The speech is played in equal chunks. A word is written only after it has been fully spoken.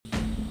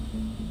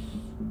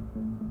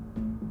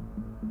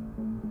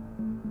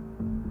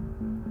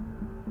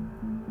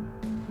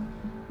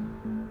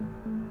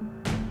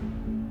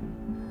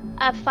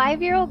A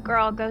 5-year-old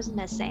girl goes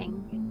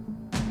missing,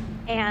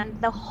 and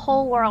the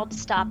whole world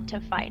stopped to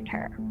find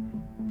her.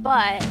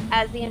 But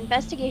as the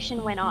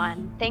investigation went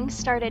on, things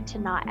started to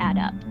not add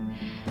up.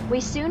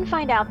 We soon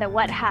find out that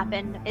what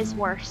happened is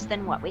worse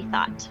than what we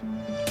thought.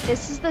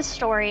 This is the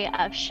story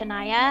of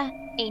Shaniya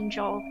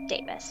Angel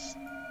Davis.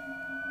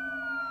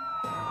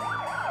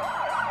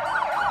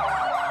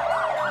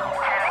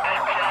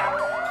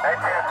 19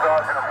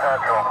 Sergeant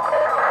Central.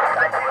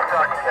 19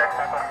 Sergeant check.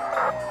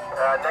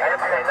 Negative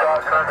 10,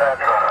 nothing further.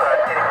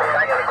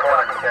 Negative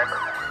Sergeant check.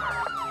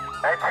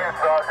 19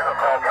 Sergeant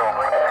Central.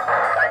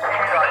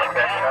 19 Sergeant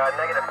check.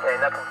 Negative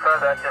 10, nothing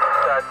further.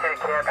 Just city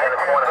camp in the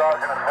corner. 19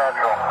 Sergeant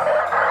Central.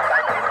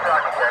 19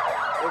 Sergeant check.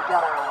 We've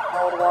got a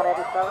code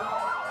 187.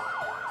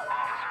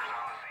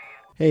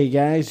 Hey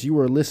guys, you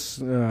are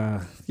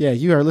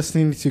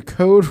listening to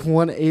Code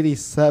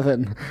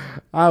 187.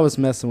 I was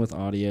messing with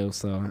audio,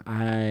 so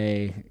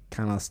I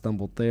kind of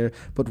stumbled there.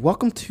 But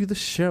welcome to the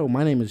show.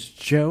 My name is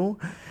Joe,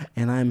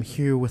 and I'm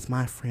here with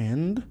my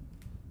friend.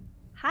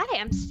 Hi,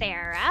 I'm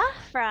Sarah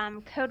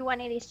from Code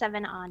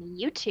 187 on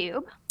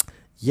YouTube.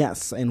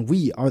 Yes, and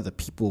we are the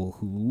people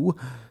who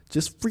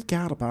just freak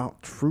out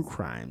about true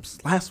crimes.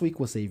 Last week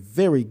was a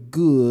very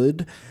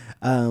good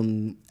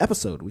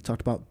episode. We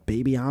talked about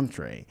Baby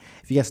Andre.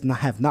 If you guys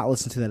have not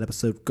listened to that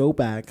episode, go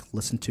back,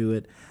 listen to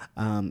it.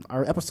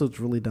 Our episodes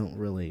don't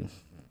really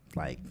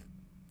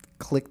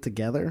click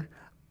together,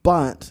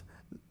 but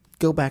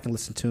go back and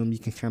listen to them. You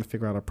can kind of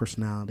figure out our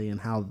personality and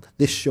how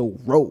this show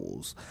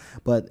rolls.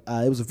 But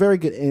it was a very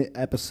good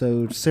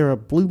episode. Sarah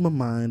blew my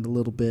mind a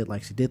little bit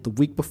like she did the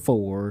week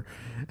before.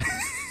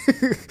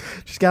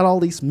 She's got all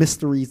these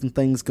mysteries and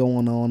things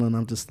going on, and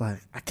I'm just like,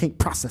 I can't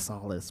process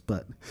all this,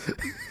 but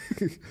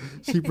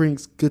she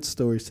brings good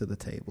stories to the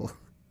table.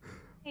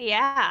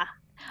 Yeah.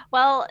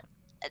 Well,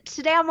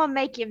 today I'm going to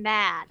make you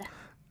mad.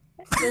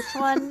 This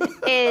one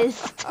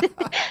is,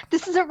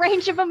 this is a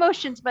range of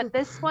emotions, but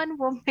this one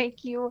will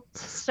make you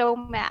so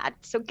mad.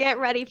 So get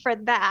ready for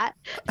that.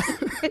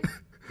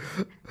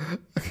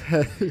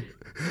 Okay.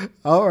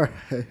 All right.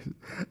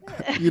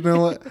 You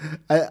know what?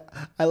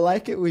 I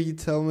like it when you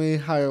tell me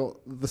how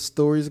the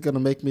story's going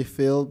to make me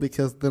feel,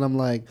 because then I'm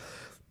like,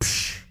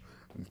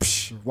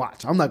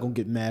 watch. I'm not going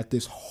to get mad at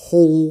this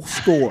whole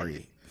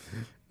story.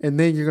 And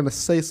then you're going to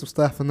say some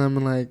stuff, and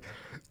I'm like,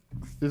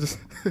 you're just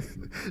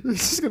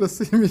going to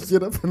see me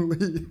get up and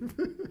leave.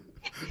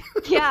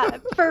 Yeah,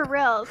 for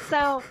real.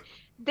 So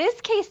this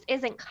case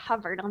isn't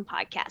covered on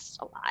podcasts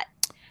a lot.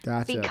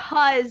 Gotcha.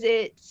 Because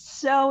it's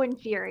so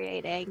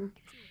infuriating.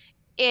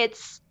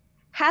 It's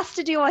has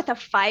to do with a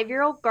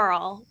 5-year-old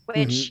girl,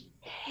 which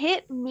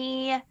hit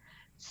me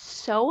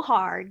so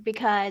hard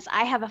because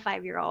I have a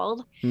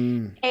 5-year-old.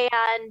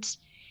 And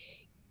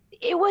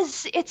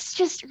it's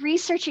just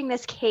researching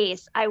this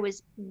case. I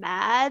was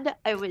mad.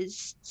 I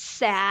was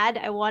sad.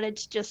 I wanted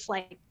to just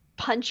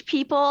punch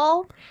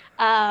people.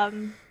 Yeah,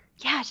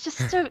 it's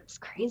just it's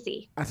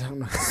crazy. I don't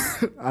know.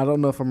 I don't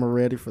know if I'm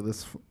ready for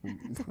this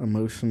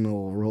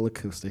emotional roller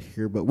coaster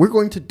here, but we're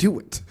going to do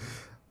it.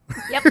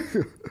 Yep.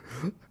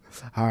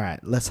 All right,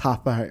 let's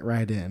hop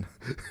right in.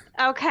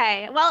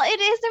 Okay. Well,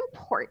 it is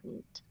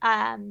important.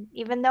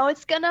 Even though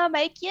it's gonna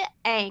make you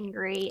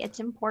angry, it's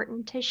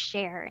important to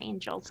share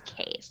Angel's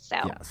case. So,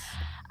 yes.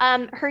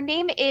 Her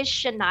name is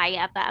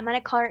Shaniya, but I'm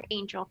gonna call her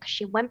Angel because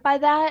she went by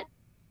that,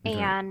 Okay.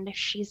 and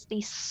she's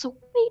the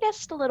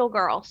sweetest little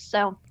girl.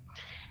 So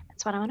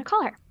that's what I want to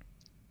call her.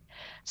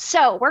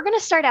 So we're gonna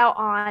start out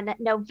on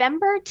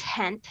November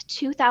 10th,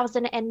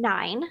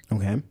 2009.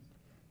 Okay.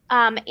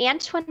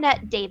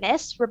 Antoinette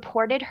Davis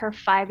reported her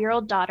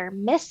 5-year-old daughter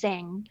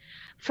missing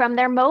from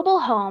their mobile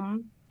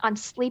home on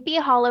Sleepy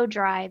Hollow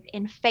Drive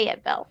in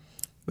Fayetteville.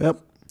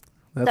 Yep.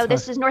 So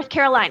this is North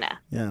Carolina.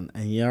 Yeah,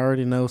 and you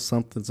already know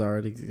something's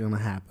already going to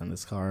happen.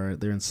 It's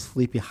called, they're in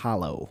Sleepy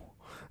Hollow.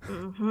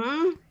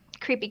 Mm-hmm.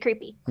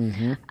 Creepy.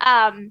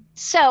 Mm-hmm.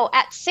 So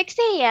at 6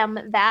 a.m.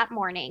 that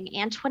morning,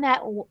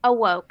 Antoinette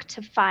awoke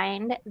to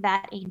find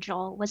that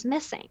Angel was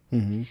missing.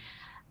 Mm-hmm.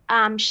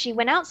 She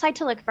went outside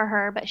to look for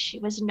her, but she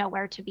was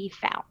nowhere to be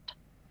found.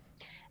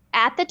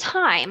 At the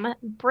time,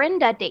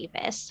 Brenda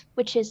Davis,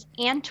 which is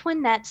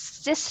Antoinette's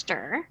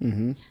sister,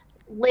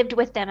 lived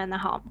with them in the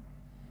home.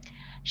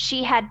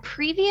 She had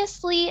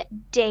previously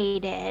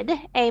dated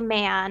a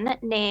man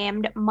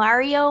named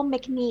Mario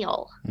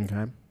McNeil.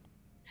 Okay.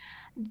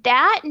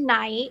 That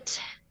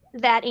night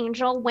that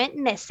Angel went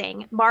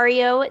missing,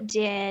 Mario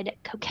did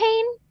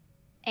cocaine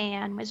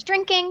and was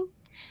drinking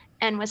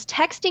and was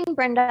texting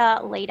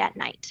Brenda late at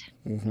night.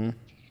 Mm-hmm.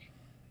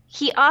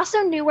 He also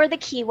knew where the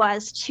key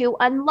was to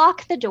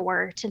unlock the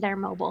door to their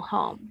mobile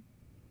home.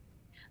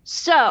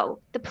 So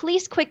the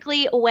police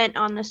quickly went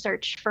on the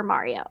search for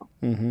Mario.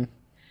 Mm-hmm.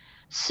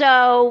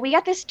 So we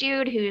got this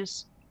dude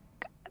who's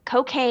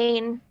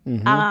cocaine.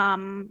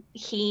 Mm-hmm.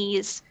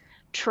 He's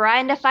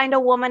trying to find a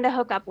woman to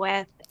hook up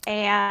with,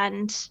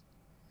 and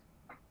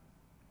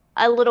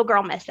a little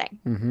girl missing.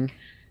 Mm-hmm.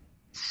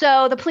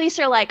 So the police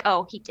are like,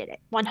 oh, he did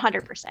it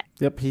 100%.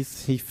 Yep,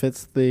 he's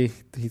the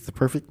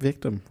perfect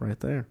victim right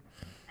there.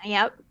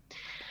 Yep.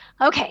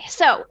 Okay,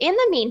 so in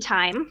the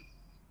meantime,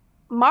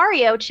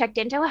 Mario checked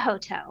into a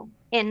hotel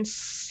in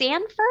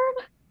Sanford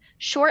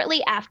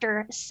shortly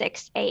after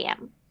 6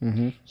 a.m.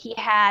 Mm-hmm. He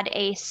had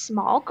a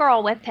small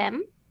girl with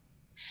him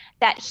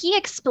that he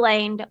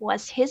explained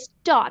was his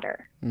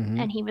daughter,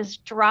 Mm-hmm. and he was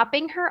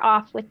dropping her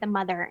off with the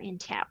mother in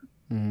town.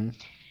 Mm-hmm.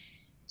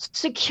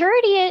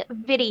 Security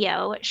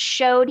video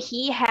showed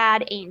he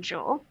had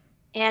Angel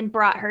and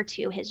brought her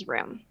to his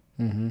room.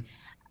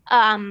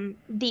 Mm-hmm.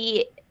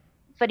 The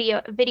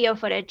video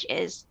footage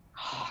is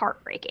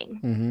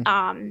heartbreaking.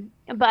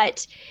 Mm-hmm.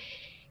 But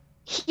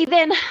he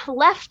then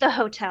left the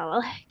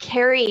hotel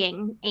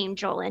carrying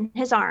Angel in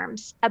his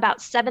arms about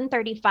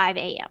 7:35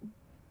 a.m.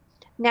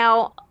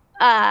 Now,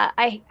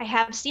 I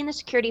have seen the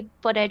security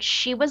footage.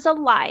 She was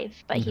alive,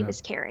 but he Okay.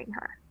 was carrying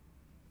her.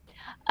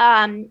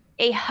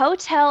 A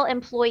hotel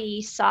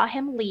employee saw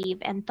him leave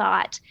and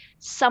thought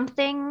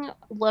something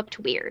looked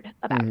weird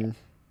about it.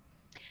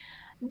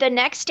 Mm-hmm. The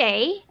next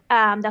day,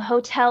 the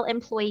hotel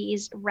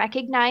employees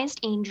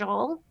recognized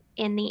Angel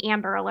in the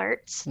Amber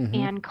Alerts Mm-hmm.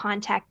 and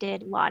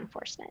contacted law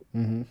enforcement.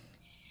 Mm-hmm.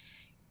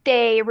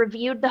 They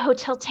reviewed the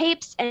hotel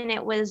tapes and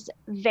it was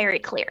very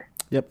clear.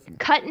 Yep.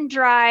 Cut and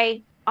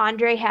dry.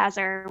 Andre has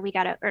her. We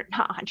got to, or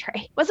not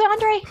Andre. Was it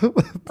Andre?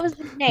 What was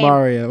his name?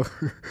 Mario.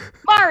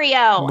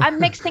 Mario. I'm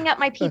mixing up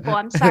my people.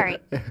 I'm sorry.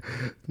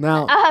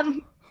 Now,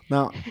 Um,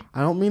 now,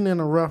 I don't mean to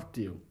interrupt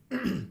you,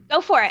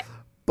 Go for it.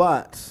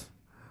 but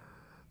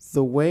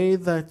the way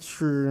that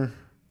you're,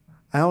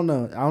 I don't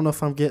know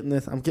if I'm getting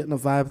this. I'm getting a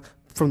vibe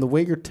from the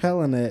way you're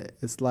telling it.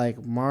 It's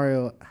like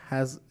Mario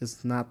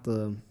is not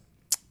the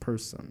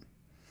person.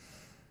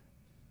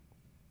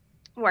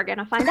 We're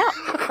gonna find out.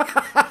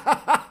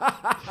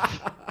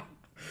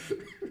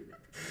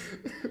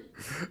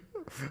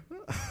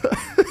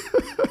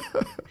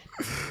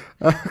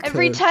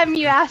 Every time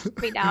you ask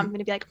me now, I'm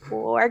gonna be like,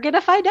 we're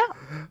gonna find out.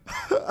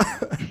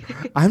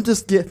 I'm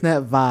just getting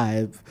that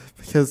vibe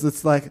because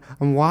it's like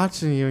I'm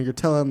watching you and you're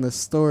telling this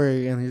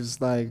story and you're just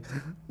like,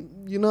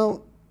 you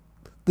know,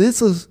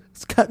 this is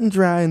it's cut and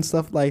dry and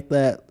stuff like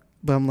that.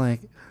 But I'm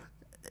like,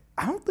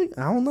 I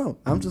don't know.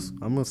 I'm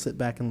gonna sit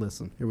back and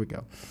listen. Here we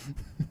go.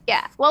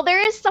 Yeah. Well,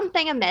 there is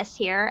something amiss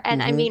here,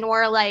 and I mean,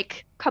 we're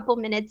like a couple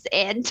minutes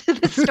into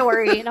the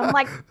story, and I'm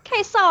like,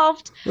 okay,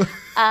 solved.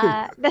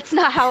 That's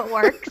not how it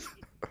works.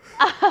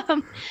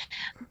 Um,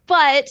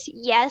 but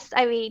yes,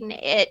 I mean,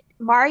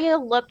 Mario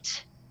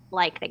looked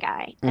like the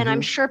guy, and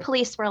I'm sure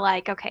police were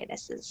like, okay,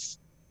 this is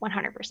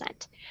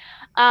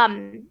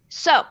 100%.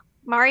 So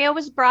Mario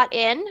was brought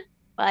in,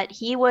 but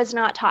he was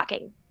not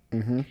talking.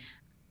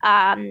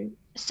 Mm-hmm.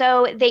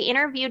 So they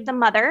interviewed the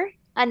mother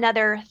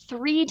another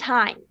 3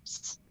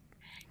 times.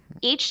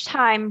 Each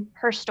time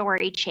her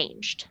story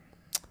changed.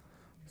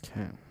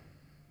 Okay.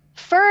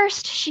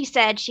 First, she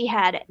said she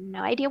had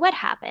no idea what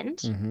happened.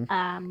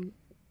 Mm-hmm.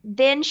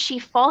 Then she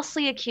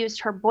falsely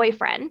accused her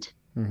boyfriend.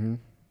 Mm-hmm.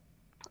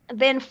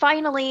 Then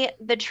finally,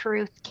 the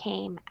truth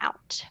came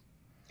out.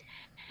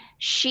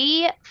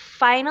 She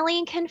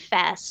finally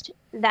confessed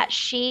that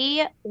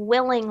she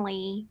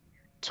willingly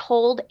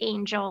told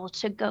Angel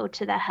to go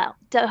to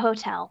the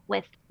hotel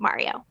with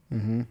Mario.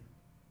 Mm-hmm.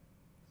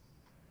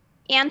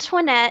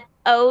 Antoinette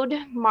owed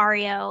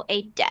Mario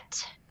a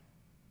debt.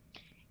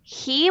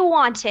 He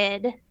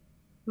wanted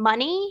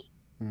money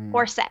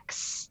or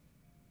sex.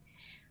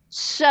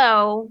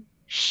 So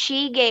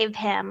she gave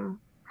him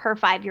her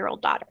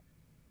 5-year-old daughter.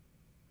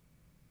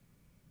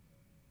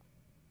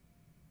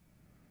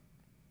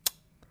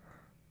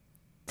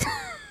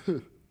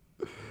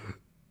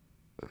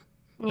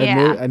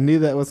 Yeah. I knew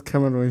that was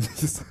coming when you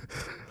just.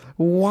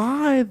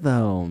 Why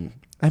though?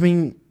 I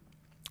mean,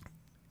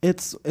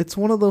 it's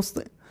one of those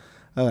things.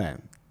 Okay,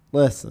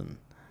 listen.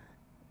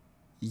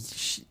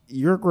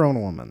 You're a grown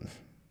woman.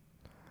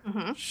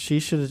 Mm-hmm. She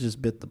should have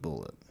just bit the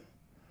bullet.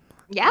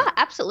 Yeah,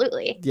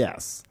 absolutely.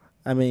 Yes,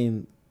 I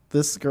mean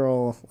this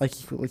girl, like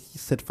you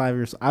said, 5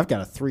 years. I've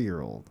got a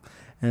 3-year-old,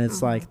 and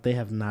it's like they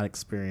have not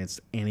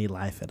experienced any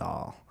life at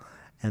all,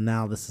 and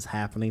now this is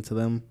happening to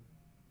them.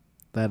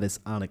 That is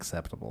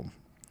unacceptable.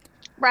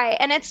 Right.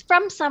 And it's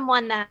from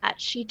someone that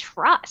she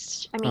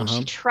trusts. I mean,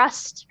 she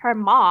trusts her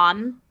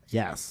mom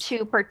Yes.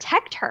 to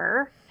protect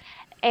her.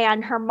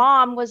 And her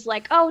mom was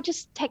like, oh,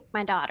 just take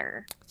my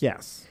daughter.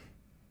 Yes.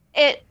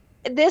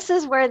 This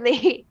is where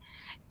the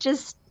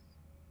just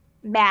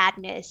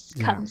madness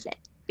comes in.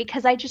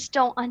 Because I just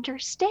don't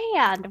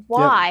understand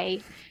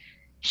why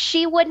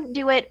she wouldn't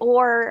do it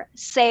or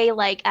say,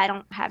 like, I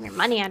don't have your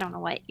money. I don't know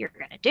what you're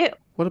going to do.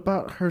 What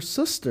about her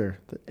sister?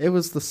 It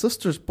was the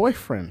sister's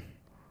boyfriend.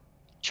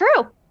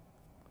 True.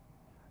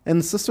 And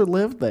the sister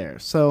lived there.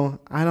 So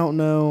I don't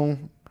know.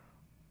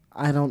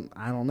 I don't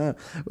know.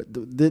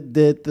 Did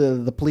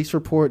the police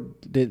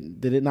report,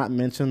 did it not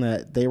mention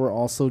that they were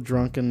also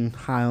drunk and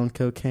high on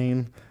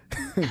cocaine?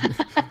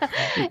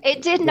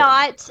 It did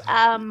not.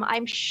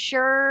 I'm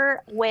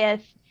sure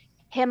with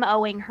him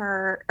owing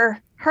her or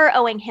her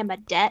owing him a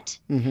debt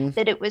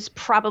that it was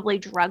probably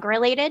drug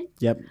related.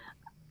 Yep.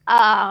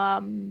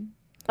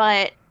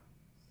 But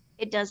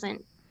it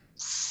doesn't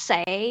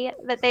say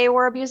that they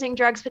were abusing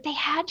drugs, but they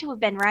had to have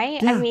been,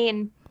 right? I Yeah,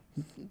 mean,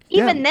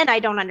 yeah. even then, I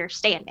don't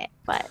understand it,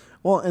 but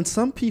Well, and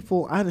some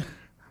people, I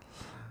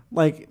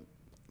like,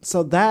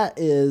 so that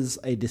is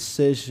a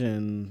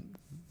decision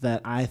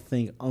that I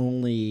think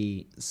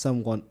only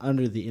someone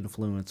under the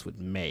influence would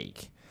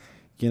make,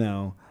 you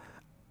know,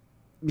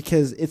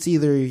 because it's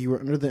either you were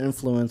under the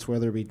influence,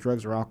 whether it be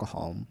drugs or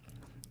alcohol,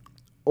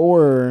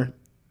 or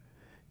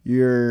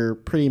you're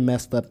pretty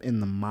messed up in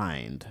the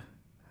mind.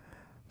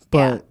 yeah,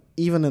 But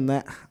even in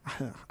that,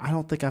 I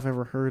don't think I've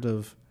ever heard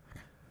of.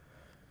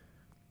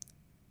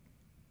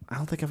 I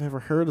don't think I've ever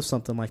heard of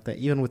something like that.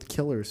 Even with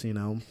killers,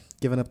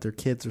 giving up their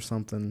kids or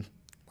something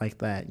like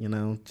that.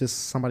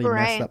 Just somebody messed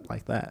right. up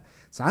like that.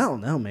 So I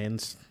don't know, man.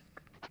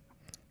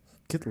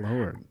 Good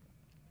lord.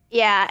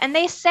 Yeah, and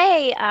they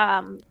say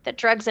that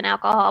drugs and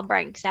alcohol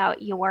brings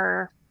out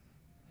your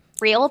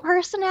real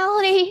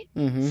personality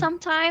Mm-hmm.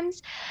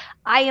 sometimes.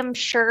 I am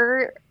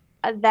sure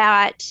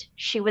that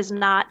she was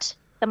not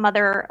the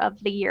mother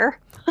of the year.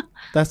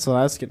 That's what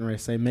I was getting ready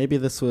to say.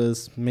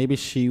 Maybe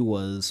she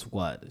was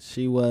what?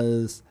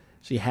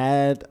 She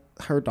had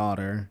her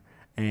daughter,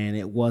 and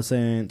it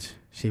wasn't,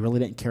 she really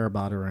didn't care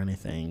about her or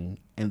anything.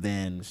 And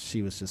then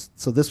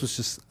so this was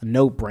just a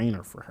no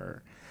brainer for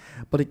her.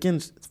 But again,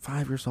 she's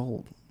 5 years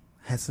old,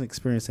 hasn't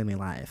experienced any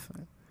life.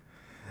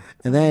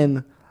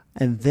 And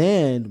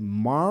then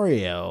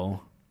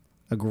Mario,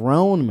 a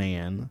grown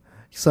man,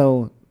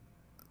 so,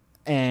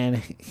 and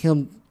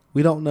him,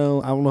 we don't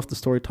know. I don't know if the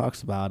story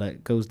talks about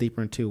it, goes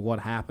deeper into what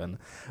happened,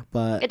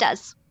 but It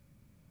does.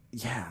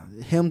 yeah,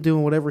 him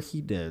doing whatever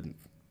he did,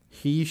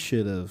 he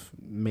should have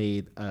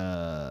made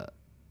a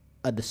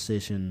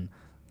decision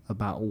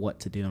about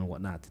what to do and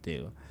what not to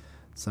do.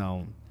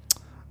 So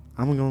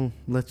I'm gonna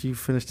let you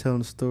finish telling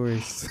the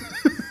stories.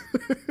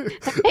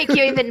 Make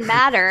you even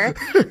madder.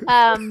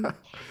 Um,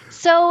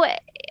 so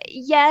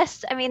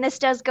yes, I mean this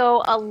does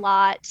go a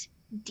lot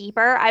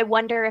deeper. I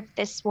wonder if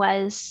this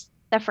was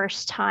the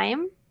first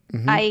time.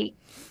 Mm-hmm. I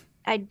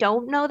I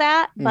don't know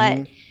that, but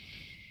Mm-hmm.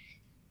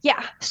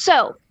 yeah.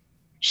 So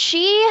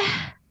she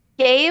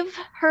gave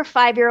her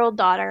 5-year-old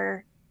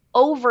daughter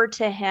over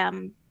to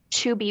him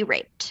to be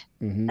raped,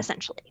 Mm-hmm.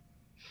 essentially.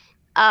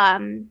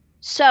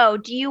 So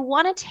do you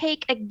want to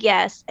take a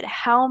guess at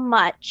how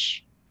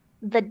much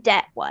the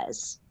debt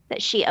was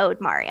that she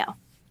owed Mario?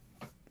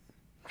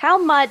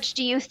 How much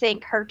do you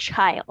think her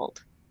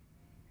child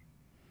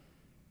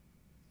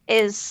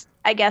is,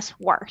 I guess,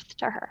 worth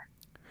to her?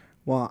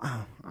 Well,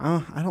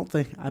 I don't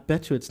think. I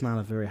bet you it's not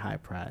a very high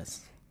price.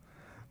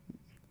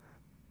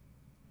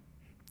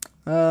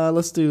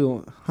 Let's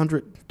do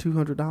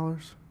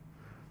 $200.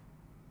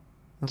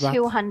 About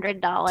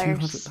 $200.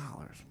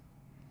 $200.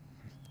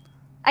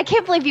 I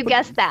can't believe you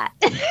guessed that.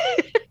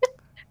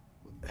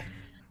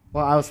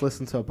 Well, I was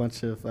listening to a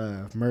bunch of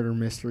murder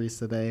mysteries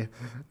today.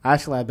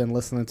 Actually, I've been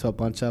listening to a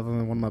bunch of them,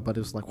 and one of my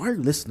buddies was like, "Why are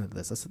you listening to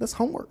this?" I said, "That's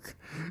homework."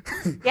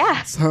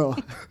 Yeah. So,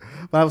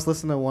 but I was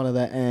listening to one of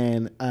that,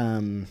 and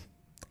I'm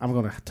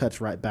going to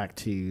touch right back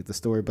to the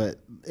story. But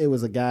it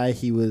was a guy.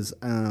 He's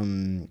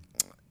the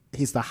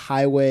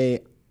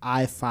Highway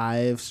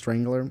I-5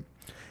 strangler.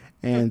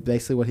 And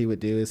basically, what he would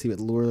do is he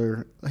would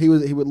lure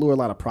a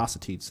lot of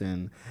prostitutes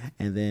in,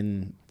 and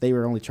then they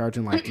were only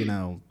charging like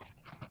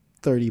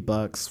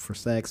 $30 for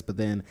sex, but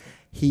then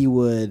he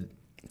would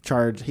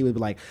be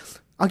like,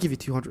 "I'll give you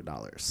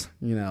 $200,"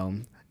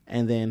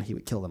 and then he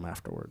would kill them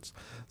afterwards.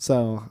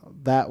 So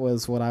that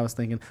was what I was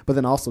thinking. But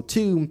then also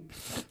too,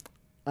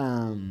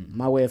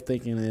 my way of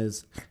thinking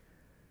is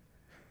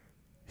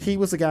he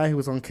was a guy who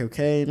was on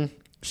cocaine.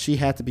 She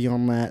had to be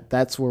on that.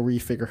 That's where we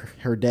figure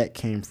her debt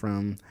came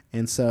from.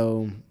 And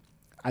so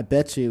I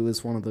bet you it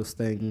was one of those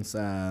things.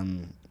 Yeah,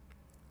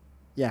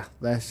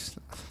 that's,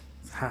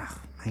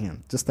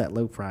 man, just that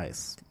low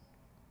price.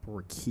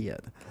 Poor kid.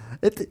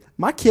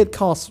 My first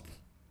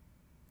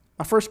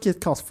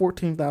kid cost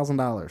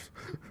 $14,000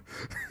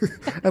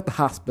 at the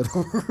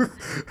hospital.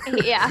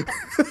 Yeah.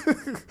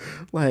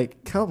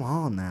 Like, come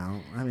on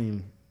now. I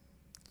mean,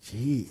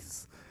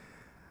 jeez.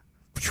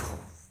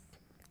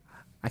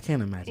 I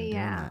can't imagine doing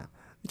Yeah. that.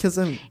 Because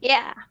then,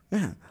 Yeah.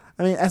 yeah.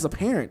 I mean, as a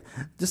parent,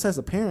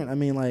 I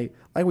mean, like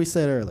we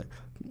said earlier,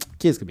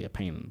 kids could be a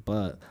pain in the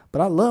butt,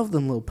 but I love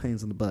them little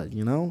pains in the butt,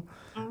 Mm-hmm.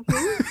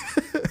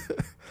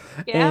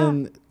 Yeah.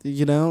 and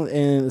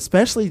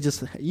especially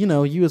just,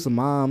 you as a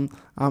mom,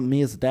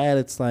 me as a dad,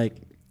 it's like,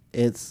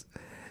 you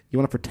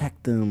want to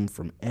protect them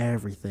from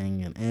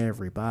everything and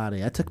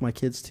everybody. I took my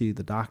kids to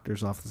the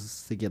doctor's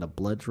office to get a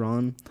blood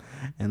drawn,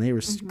 and they were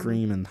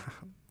Mm-hmm.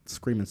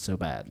 screaming so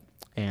bad.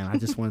 And I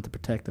just wanted to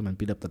protect them and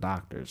beat up the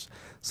doctors.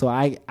 So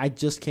I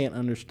just can't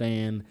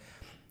understand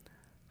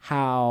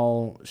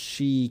how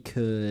she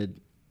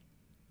could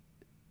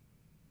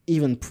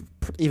even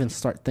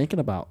start thinking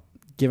about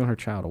giving her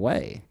child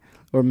away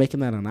or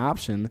making that an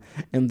option.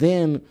 And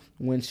then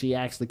when she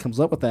actually comes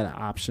up with that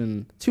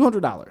option,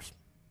 $200.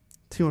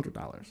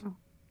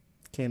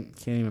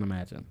 Can't even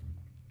imagine.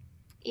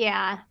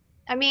 Yeah.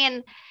 I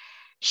mean,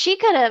 she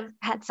could have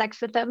had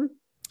sex with him.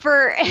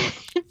 for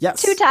two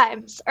Yes.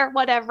 times or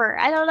whatever.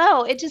 I don't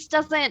know. It just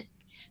doesn't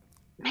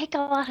make a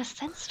lot of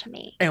sense to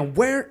me. And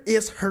where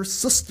is her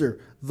sister,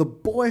 the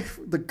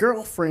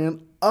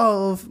girlfriend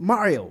of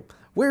Mario?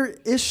 Where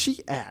is she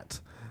at?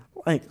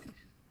 Like,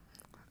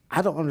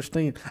 I don't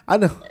understand. I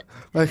know,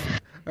 like,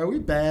 are we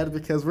bad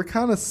because we're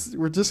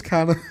just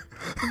kind of,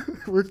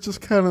 we're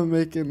just kind of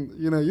making,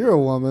 you're a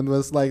woman, but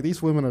it's like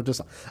these women are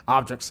just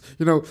objects.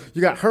 You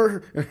got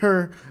her and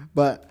her,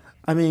 but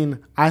I mean,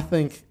 I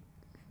think,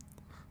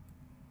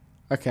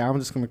 okay, I'm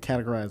just going to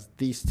categorize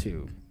these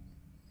two,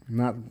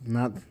 not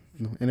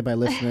anybody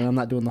listening. I'm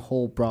not doing the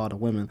whole broad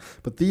of women,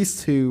 but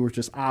these two were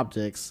just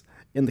objects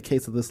in the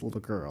case of this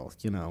little girl.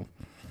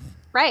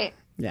 Right.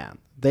 Yeah,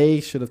 they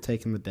should have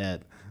taken the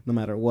dead, no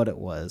matter what it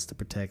was, to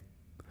protect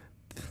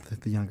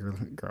the younger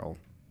girl.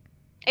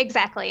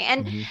 Exactly.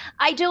 And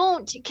I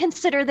don't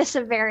consider this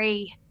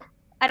I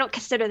don't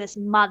consider this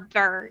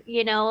mother,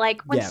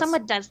 like when Yes.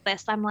 someone does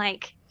this, I'm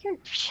like,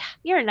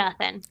 you're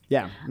nothing.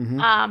 Yeah.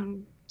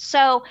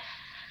 So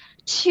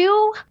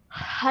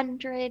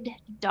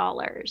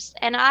 $200.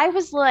 And I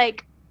was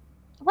like,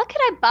 what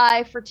could I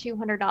buy for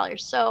 $200?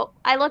 So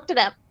I looked it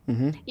up.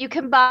 You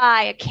can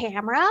buy a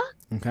camera.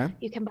 Okay.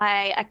 You can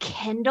buy a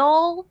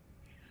Kindle,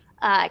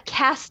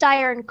 cast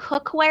iron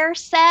cookware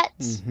set.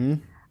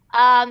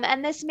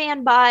 And this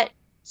man bought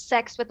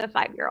sex with a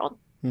 5-year-old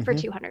for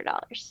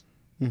 $200.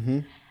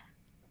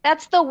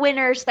 That's the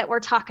winners that we're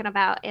talking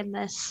about in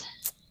this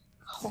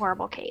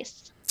horrible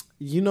case.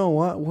 You know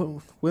what?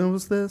 When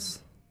was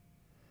this?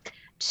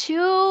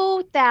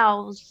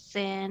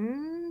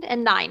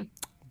 2009.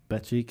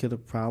 Bet you could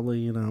have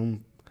probably,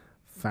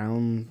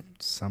 found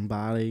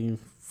somebody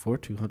for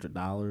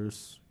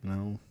 $200.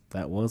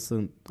 That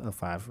wasn't a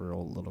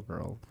 5-year-old little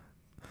girl.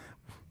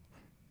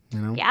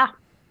 Yeah.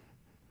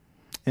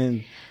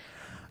 And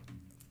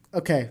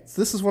okay,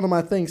 so this is one of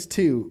my things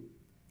too.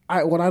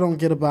 What I don't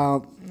get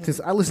about, because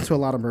I listen to a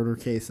lot of murder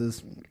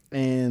cases,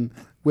 and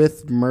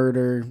with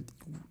murder,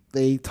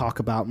 they talk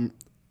about,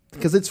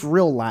 because it's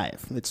real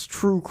life, it's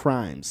true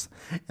crimes,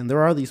 and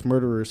there are these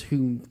murderers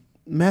who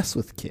mess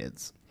with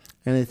kids,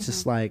 and it's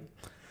just like,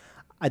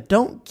 I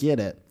don't get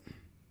it,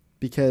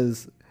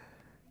 because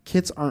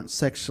kids aren't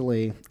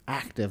sexually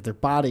active. Their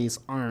bodies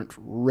aren't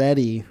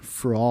ready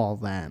for all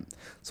that.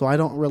 So I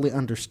don't really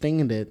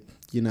understand it,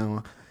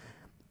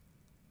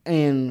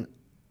 And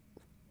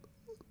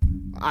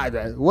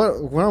this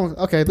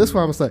is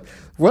what I'm gonna say.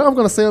 What I'm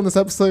gonna say on this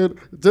episode,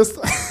 just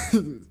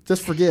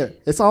just forget.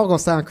 It's all gonna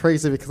sound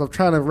crazy because I'm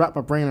trying to wrap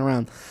my brain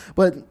around.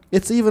 But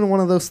it's even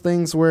one of those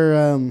things where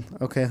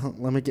okay,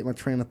 let me get my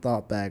train of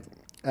thought back.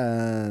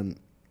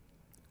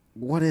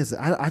 What is it?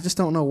 I just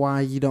don't know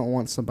why you don't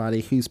want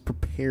somebody who's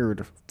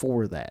prepared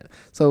for that.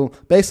 So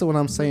basically what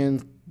I'm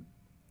saying,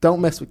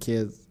 don't mess with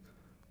kids,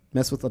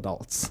 mess with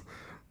adults.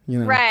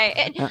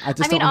 Right. I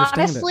just mean, don't understand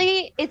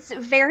honestly, it's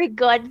very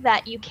good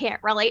that you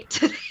can't relate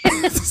to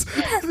this.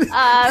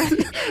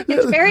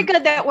 It's very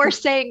good that we're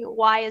saying,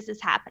 why is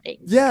this happening?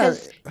 Yeah.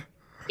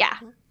 Yeah.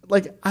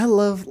 Like, I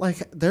love,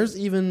 there's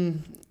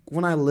even,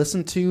 when I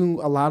listen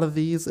to a lot of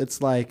these,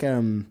 it's like,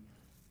 I'll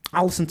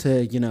listen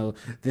to,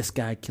 this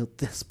guy killed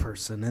this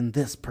person and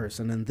this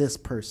person and this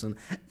person.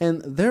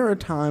 And there are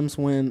times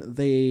when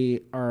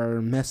they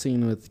are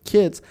messing with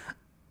kids,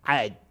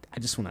 I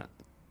just want to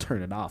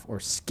turn it off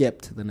or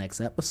skip to the next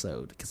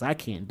episode because I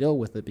can't deal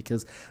with it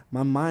because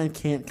my mind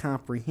can't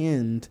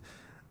comprehend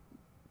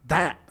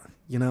that,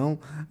 I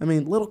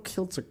mean, little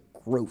kids are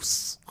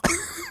gross.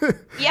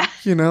 Yeah.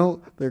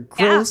 They're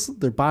gross. Yeah.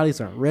 Their bodies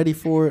aren't ready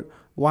for it.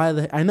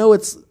 I know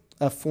it's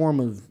a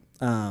form of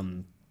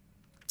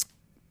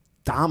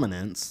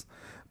dominance,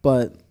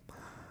 but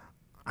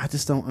I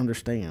just don't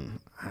understand.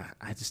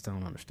 I just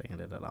don't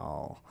understand it at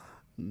all.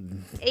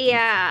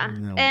 Yeah.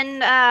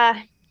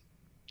 And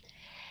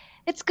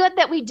it's good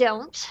that we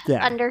don't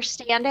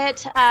understand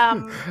it.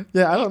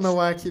 Yeah, I don't know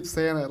why I keep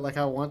saying it like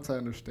I want to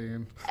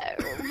understand.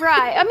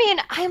 Right. I mean,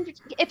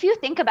 if you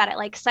think about it,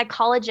 like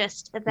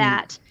psychologists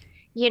that,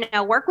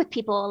 work with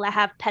people that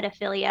have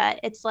pedophilia,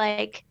 it's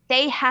like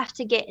they have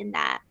to get in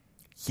that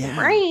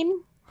brain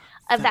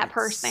of that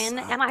person.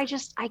 Sucks. And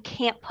I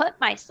can't put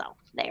myself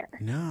there.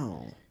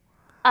 No.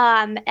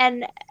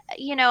 And,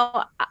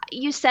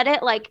 you said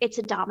it like it's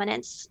a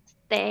dominance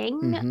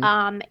thing.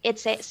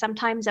 It's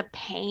sometimes a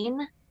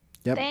pain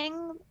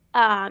thing.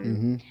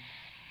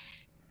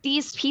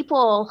 These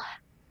people,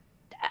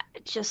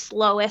 just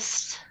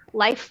lowest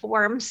life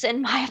forms,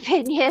 in my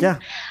opinion.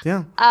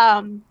 Yeah.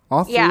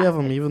 All three of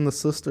them, even the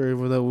sister,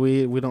 though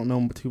we don't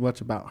know too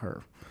much about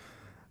her.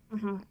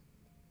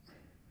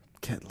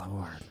 Good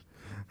Lord.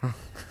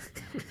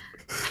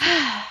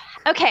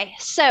 Okay,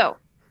 so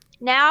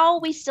now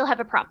we still have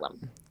a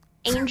problem.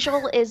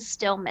 Angel is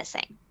still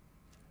missing.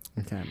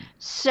 Okay.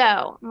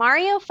 So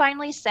Mario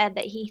finally said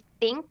that he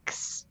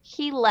thinks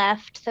he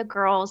left the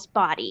girl's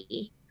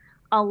body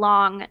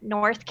along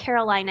North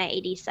Carolina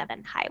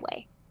 87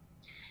 highway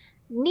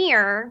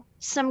near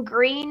some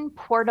green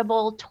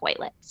portable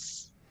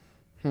toilets.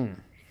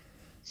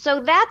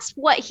 So that's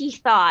what he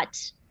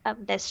thought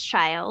of this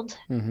child,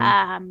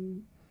 Mm-hmm.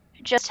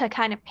 just to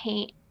kind of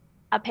paint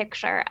a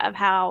picture of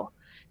how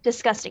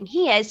disgusting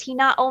he is. He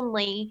not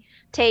only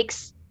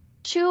takes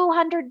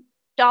 $200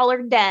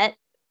 debt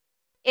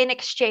in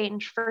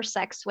exchange for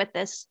sex with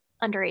this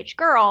underage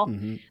girl,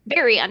 Mm-hmm.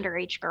 very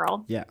underage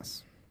girl,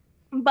 Yes.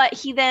 but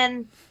he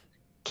then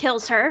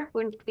kills her.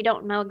 We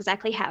don't know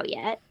exactly how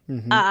yet.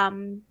 Mm-hmm.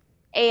 Um,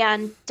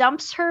 and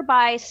dumps her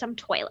by some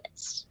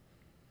toilets.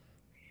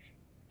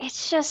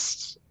 It's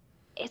just,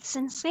 it's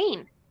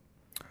insane.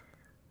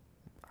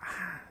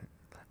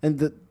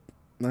 And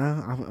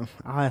I'll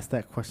ask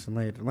that question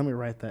later. Let me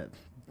write that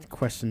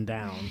question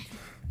down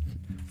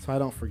so I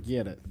don't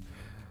forget it.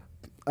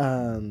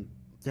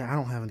 Yeah, I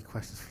don't have any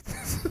questions for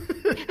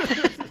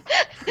this.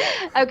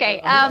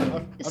 Okay. I'm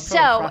trying to So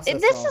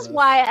process this all is this.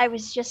 why I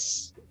was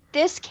just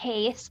this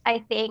case, I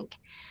think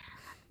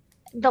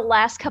the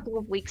last couple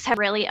of weeks have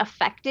really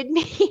affected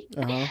me.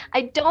 Uh huh.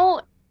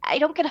 I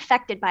don't get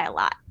affected by a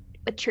lot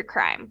with true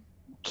crime.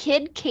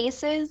 Kid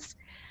cases,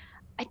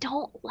 I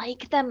don't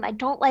like them. I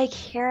don't like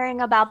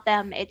hearing about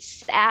them. It's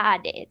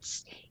sad.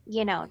 It's,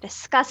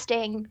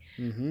 disgusting.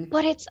 Mm-hmm.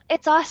 But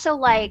it's also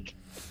like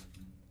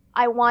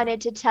I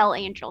wanted to tell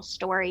Angel's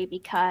story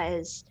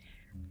because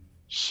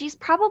she's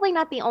probably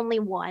not the only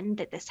one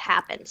that this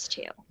happens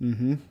to,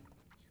 Mm-hmm.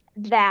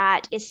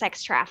 that is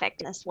sex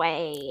trafficked in this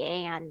way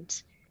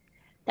and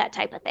that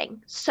type of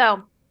thing.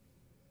 So,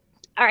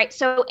 all right,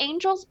 so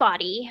Angel's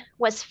body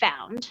was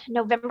found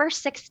November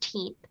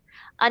 16th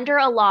under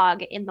a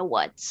log in the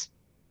woods.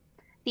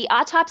 The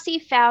autopsy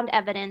found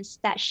evidence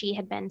that she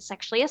had been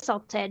sexually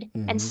assaulted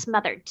and Mm-hmm.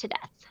 smothered to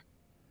death.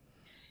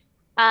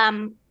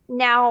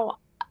 Now,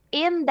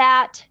 in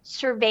that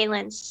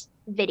surveillance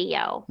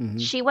video, Mm-hmm.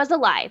 she was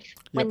alive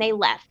when Yep. they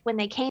left, when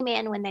they came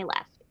in, when they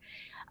left.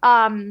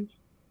 Um,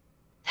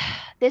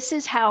 this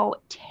is how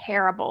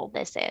terrible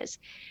this is.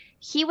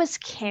 He was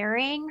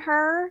carrying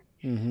her,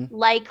 Mm-hmm.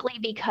 likely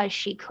because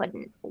she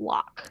couldn't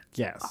walk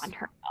Yes. on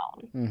her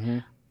own, Mm-hmm.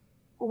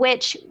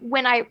 which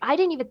when I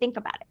didn't even think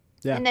about it.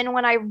 Yeah. And then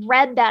when I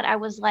read that, I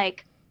was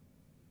like,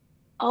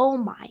 oh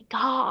my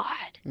God,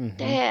 Mm-hmm.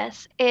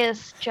 this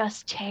is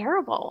just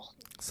terrible.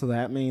 So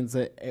that means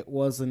that it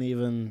wasn't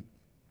even.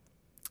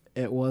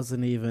 It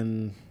wasn't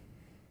even.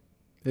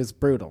 It's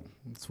brutal.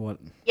 It's what.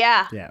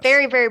 Yeah, Yes.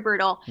 very, very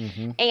brutal.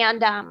 Mm-hmm.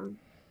 And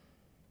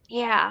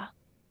yeah.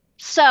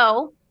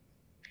 So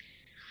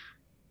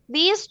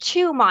these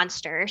two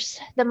monsters,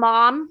 the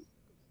mom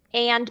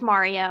and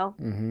Mario,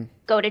 Mm-hmm.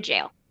 go to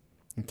jail.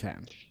 Okay.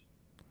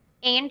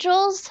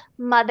 Angel's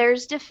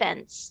mother's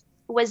defense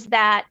was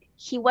that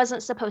he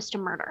wasn't supposed to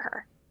murder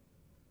her.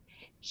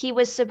 He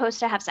was supposed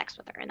to have sex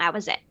with her, and that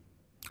was it.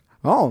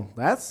 Oh,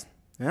 that's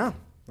yeah.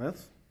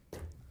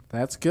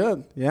 That's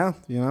good. Yeah.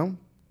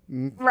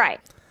 Mm. Right.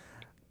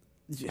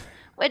 Yeah.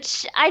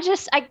 Which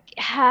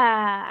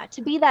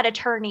to be that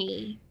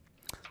attorney,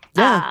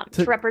 Yeah.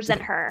 to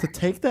represent her. To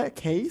take that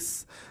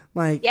case,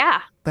 like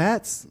Yeah.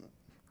 that's.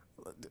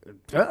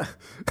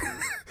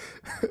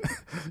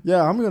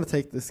 Yeah, I'm gonna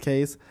take this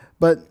case,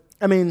 but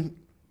I mean,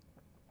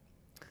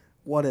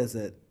 what is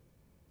it?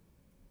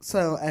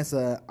 So as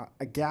a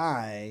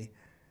guy,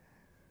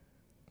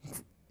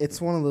 it's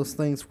one of those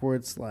things where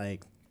it's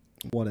like,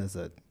 what is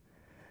it?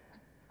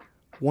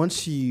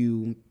 Once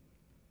you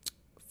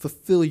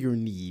fulfill your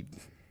need,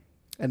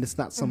 and it's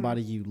not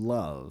somebody you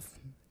love,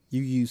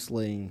 you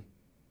usually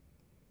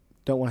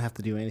don't want to have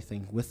to do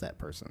anything with that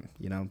person.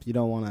 You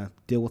don't want to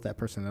deal with that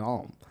person at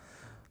all.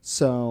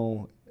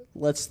 So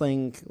let's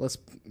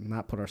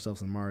not put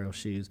ourselves in Mario's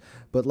shoes,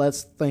 but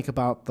let's think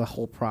about the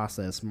whole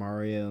process.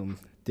 Mario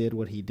did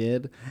what he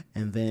did,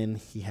 and then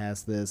he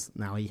has this,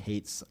 now he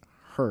hates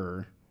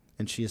her,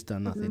 and she has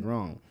done nothing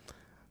wrong.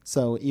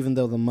 So even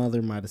though the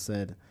mother might have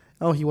said,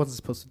 oh, he wasn't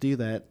supposed to do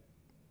that,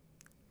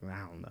 I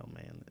don't know,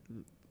 man.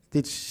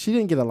 She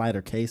didn't get a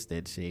lighter case,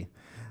 did she?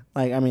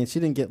 Like, I mean, she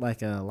didn't get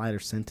like a lighter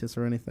sentence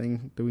or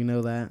anything. Do we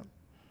know that?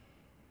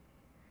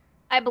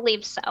 I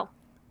believe so.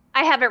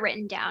 I have it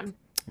written down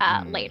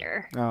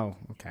later. Oh,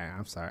 okay.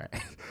 I'm sorry.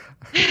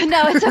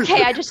 No, it's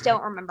okay. I just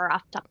don't remember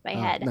off the top of my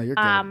head. No, you're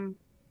good.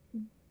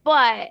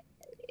 But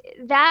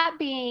that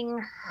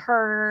being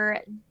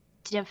her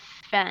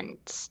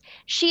defense,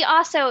 she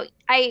also,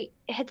 I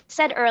had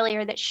said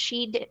earlier that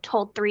she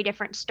told 3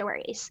 different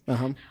stories.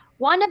 Uh-huh.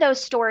 One of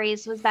those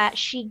stories was that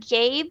she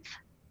gave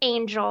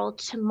Angel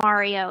to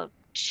Mario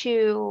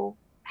to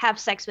have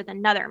sex with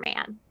another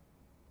man,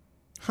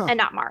 and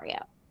not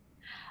Mario.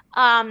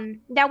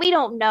 Now we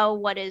don't know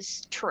what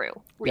is true,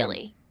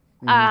 really.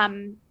 Yeah.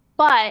 Mm-hmm.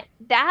 But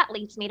that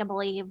leads me to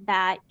believe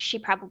that she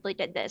probably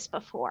did this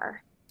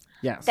before.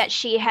 Yes. That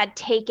she had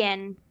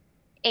taken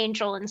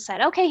Angel and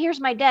said, okay, here's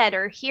my debt,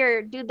 or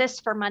here, do this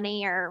for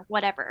money, or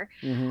whatever.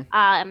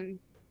 Mm-hmm.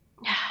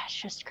 It's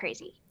just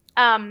crazy.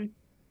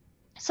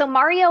 So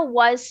Mario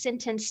was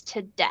sentenced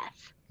to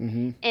death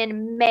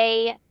in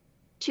May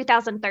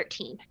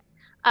 2013.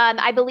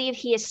 I believe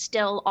he is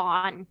still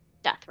on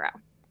death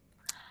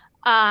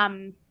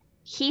row.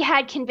 He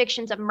had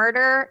convictions of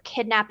murder,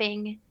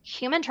 kidnapping,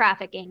 human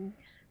trafficking,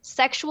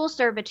 sexual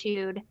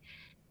servitude,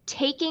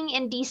 taking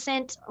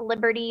indecent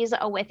liberties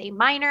with a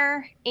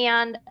minor,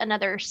 and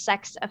another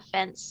sex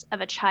offense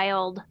of a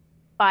child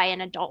by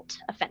an adult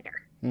offender.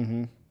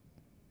 Mm-hmm.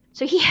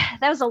 So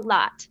that was a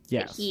lot that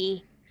Yes.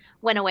 he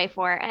went away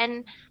for.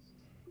 And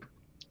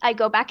I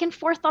go back and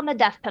forth on the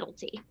death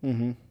penalty.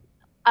 Mm-hmm.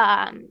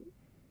 Um,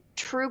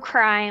 True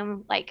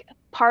crime, like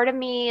part of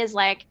me is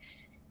like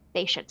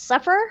they should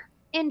suffer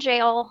in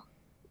jail,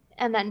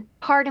 and then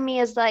part of me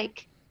is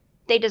like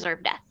they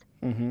deserve death.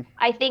 Mm-hmm.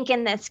 I think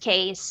in this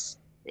case,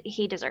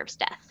 he deserves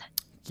death.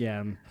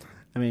 Yeah.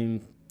 I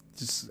mean,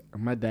 just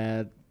my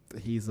dad,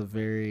 he's a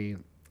very,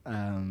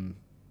 um,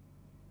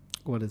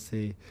 what is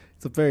he?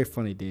 He's a very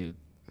funny dude.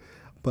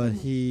 But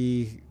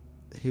he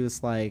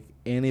was like,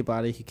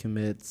 anybody who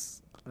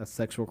commits a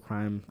sexual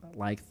crime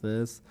like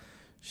this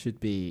should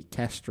be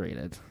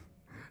castrated,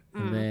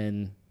 and Mm.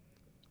 then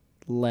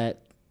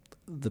let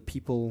the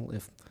people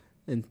if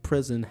in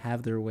prison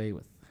have their way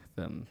with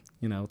them,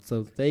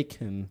 so they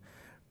can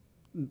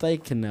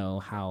know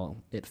how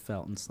it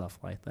felt and stuff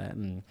like that.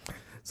 And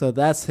so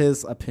that's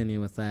his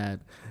opinion with that.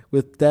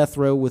 With death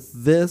row, with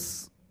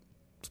this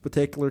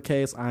particular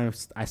case, I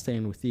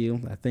stand with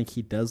you. I think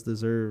he does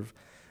deserve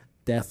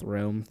death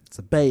row. It's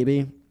a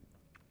baby,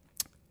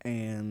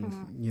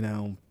 and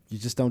you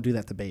just don't do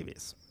that to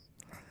babies.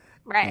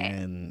 Right.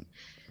 And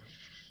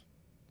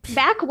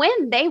Back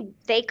when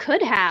they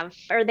could have,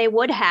 or they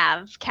would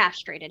have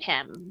castrated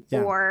him,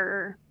 yeah,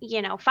 or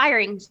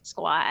firing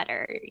squad,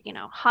 or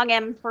hung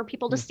him for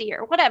people to see,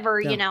 or whatever.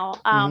 yeah,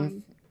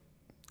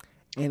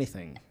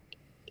 anything.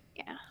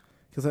 Yeah.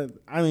 Because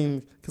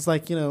because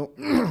like,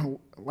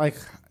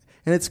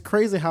 and it's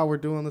crazy how we're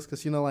doing this.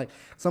 Because like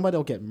somebody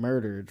will get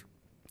murdered,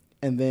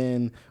 and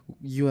then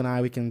you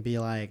and we can be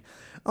like,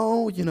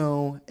 oh,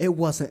 it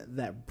wasn't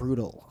that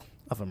brutal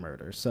of a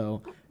murder,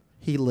 so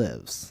he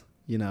lives,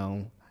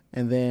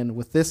 And then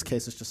with this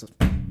case, it's just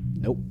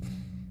nope,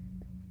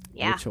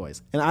 Yeah. no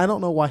choice. And I don't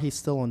know why he's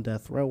still on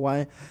death row.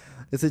 Why?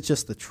 Is it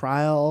just the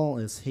trial?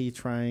 Is he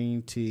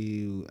trying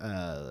to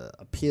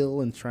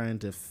appeal and trying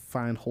to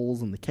find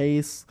holes in the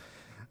case?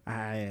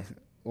 I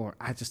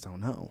just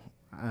don't know.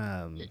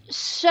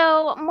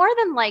 So more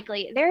than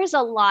likely, there's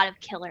a lot of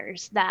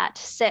killers that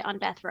sit on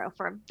death row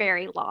for a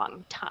very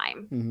long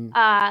time.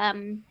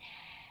 Mm-hmm.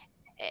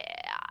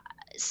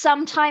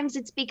 Sometimes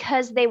it's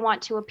because they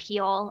want to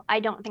appeal. I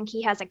don't think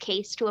he has a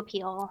case to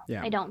appeal.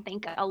 Yeah. I don't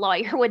think a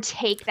lawyer would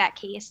take that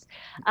case.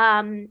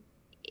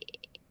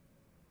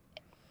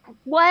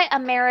 What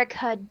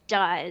America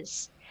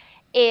does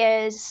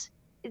is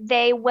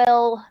they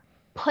will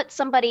put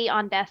somebody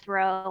on death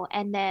row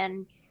and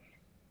then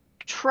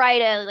try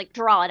to like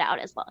draw it out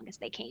as long as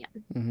they can.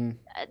 Mm-hmm.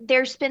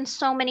 There's been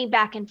so many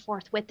back and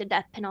forth with the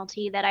death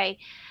penalty that I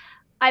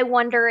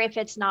wonder if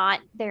it's not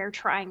they're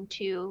trying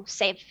to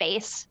save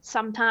face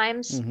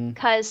sometimes.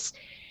 Because,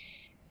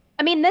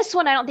 this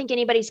one, I don't think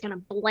anybody's going to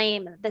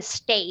blame the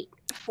state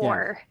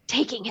for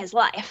taking his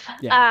life.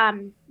 Yeah.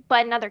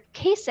 But in other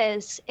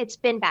cases, it's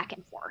been back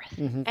and forth.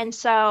 Mm-hmm. And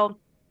so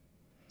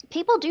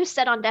people do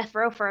sit on death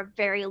row for a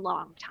very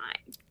long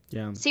time.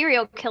 Yeah.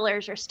 Serial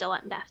killers are still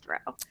on death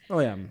row. Oh,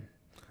 yeah.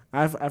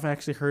 I've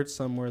actually heard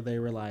some where they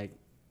were like,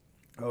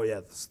 oh,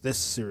 yeah, this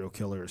serial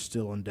killer is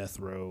still on death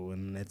row.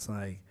 And it's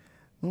like,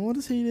 well, what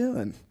is he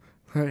doing?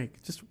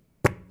 Like, just,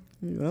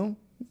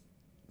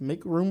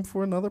 make room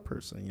for another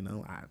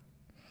person,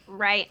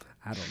 Right.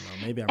 I don't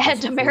know. Maybe I'm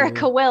And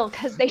America will,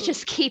 because they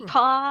just keep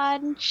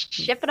on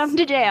shipping them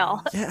to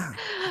jail. Yeah.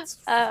 It's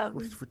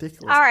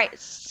ridiculous. All right.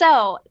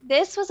 So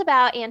this was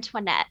about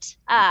Antoinette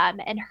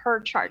and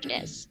her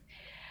charges.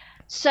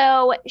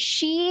 So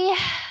she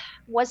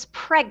was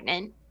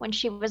pregnant when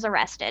she was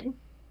arrested.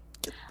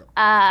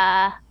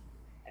 Right.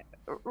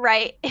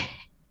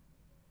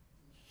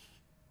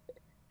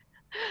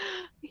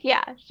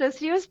 Yeah. So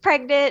she was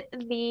pregnant.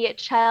 The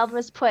child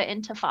was put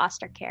into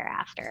foster care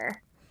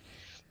after.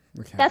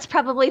 Okay. That's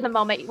probably the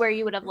moment where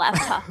you would have left,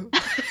 huh?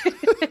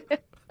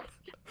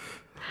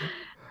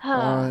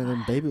 And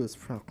then baby was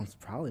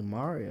probably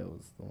Mario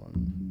was the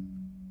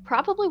one.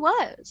 Probably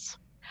was.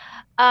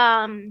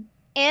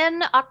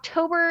 In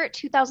October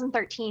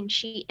 2013,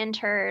 she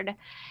entered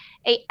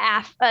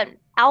an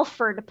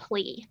Alford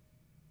plea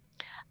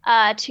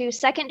to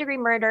second-degree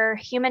murder,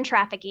 human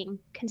trafficking,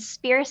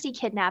 conspiracy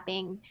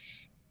kidnapping,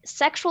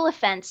 sexual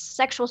offense,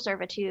 sexual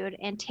servitude,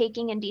 and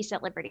taking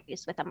indecent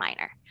liberties with a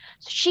minor.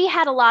 So she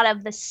had a lot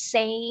of the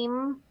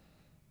same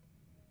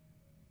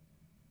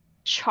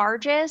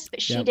charges, but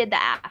she did the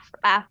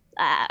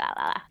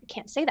I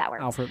can't say that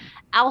word.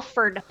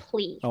 Alford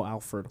plea. Oh,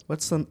 Alford.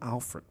 What's an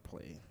Alford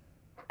plea?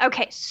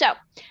 Okay, so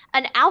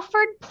an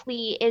Alford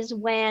plea is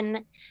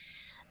when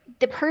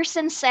the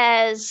person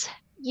says,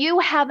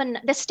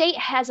 the state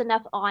has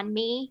enough on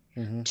me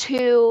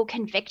to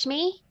convict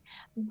me,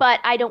 but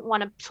I don't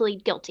want to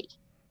plead guilty.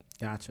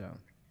 Gotcha.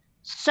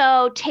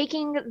 So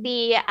taking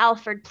the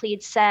Alford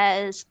plea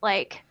says,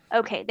 like,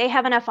 okay, they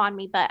have enough on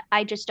me, but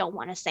I just don't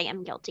want to say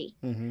I'm guilty,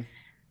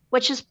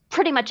 which is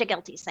pretty much a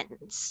guilty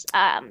sentence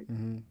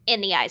in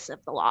the eyes of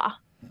the law.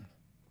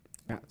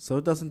 Yeah, so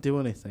it doesn't do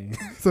anything.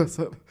 That's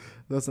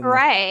Doesn't know.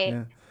 Right.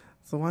 Yeah.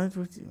 So why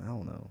would you? I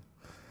don't know.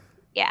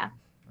 Yeah.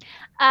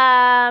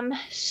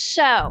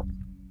 So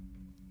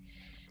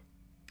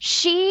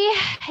she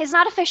is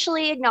not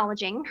officially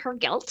acknowledging her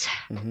guilt,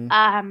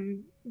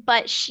 Mm-hmm.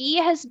 but she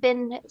has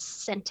been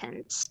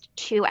sentenced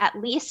to at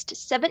least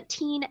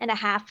 17 and a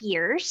half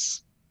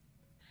years,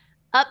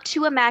 up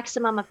to a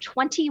maximum of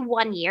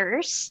 21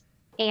 years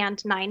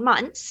and 9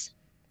 months.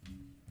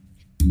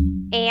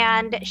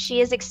 And she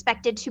is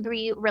expected to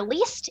be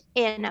released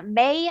in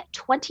May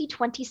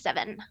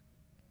 2027.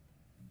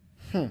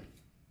 Hmm.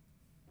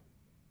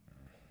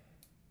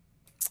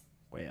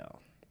 Well,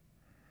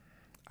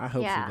 I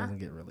hope she Yeah, doesn't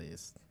get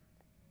released.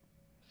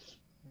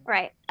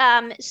 right.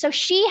 So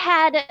she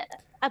had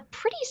a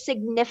pretty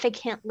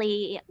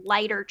significantly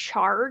lighter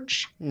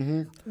charge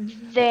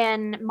Mm-hmm.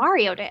 than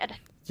Mario did.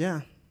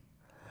 Yeah.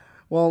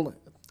 Well,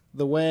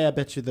 the way I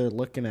bet you they're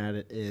looking at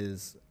it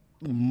is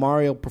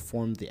Mario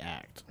performed the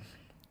act.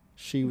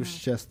 She was Mhm.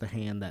 just the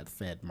hand that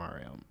fed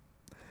Mario.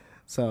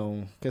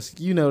 So, because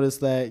you've noticed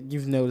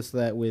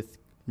that with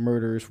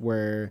murders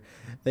where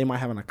they might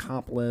have an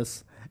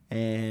accomplice,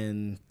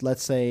 and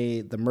let's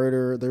say the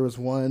murder, there was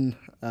one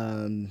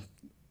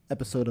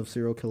episode of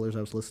Serial Killers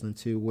I was listening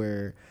to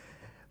where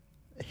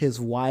his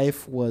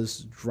wife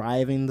was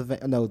driving the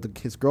van, no,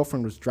 his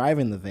girlfriend was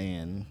driving the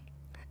van,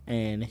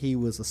 and he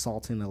was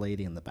assaulting a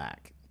lady in the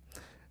back.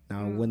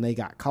 Now, Mm, when they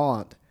got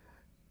caught,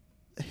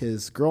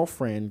 his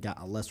girlfriend got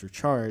a lesser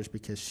charge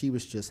because she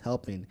was just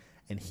helping,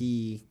 and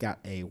he got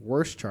a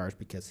worse charge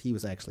because he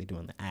was actually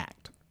doing the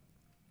act.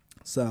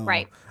 So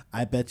right,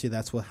 I bet you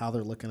that's how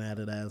they're looking at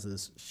it as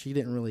is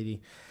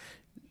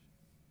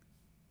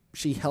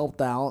she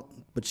helped out,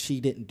 but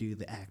she didn't do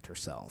the act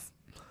herself.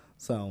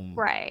 So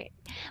right.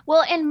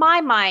 Well, in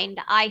my mind,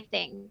 I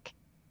think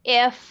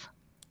if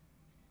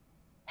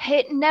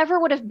it never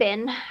would have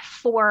been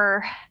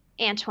for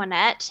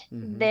Antoinette,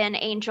 mm-hmm. then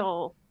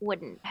Angel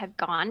wouldn't have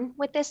gone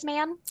with this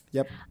man.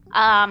 Yep.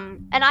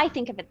 And I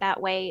think of it that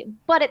way.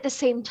 But at the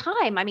same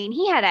time, I mean,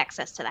 he had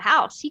access to the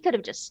house. He could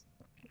have just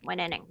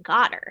went in and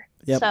got her.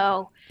 Yep.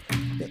 So,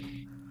 Yep.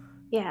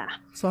 yeah.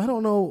 So I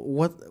don't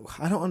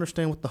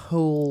understand what the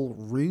whole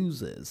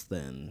ruse is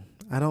then.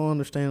 I don't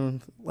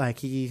understand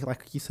like you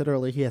said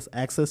earlier, he has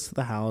access to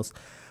the house.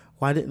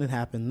 Why didn't it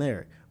happen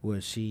there?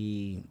 Was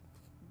she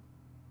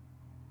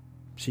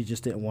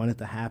just didn't want it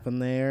to happen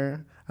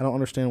there? I don't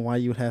understand why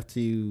you would have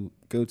to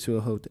go to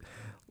a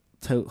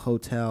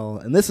hotel.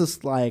 And this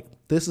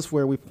is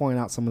where we point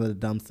out some of the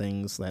dumb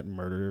things that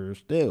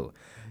murderers do.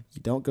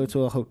 You don't go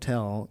to a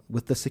hotel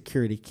with the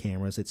security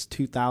cameras. It's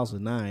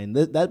 2009.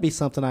 That'd be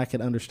something I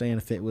could understand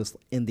if it was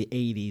in the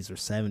 80s or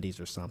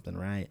 70s or something,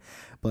 right?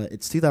 But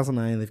it's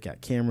 2009. They've got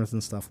cameras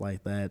and stuff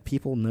like that.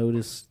 People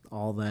notice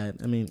all that.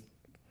 I mean,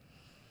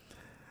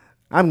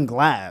 I'm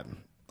glad.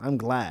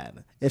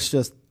 It's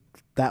just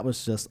that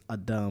was just a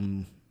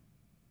dumb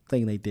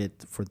thing they did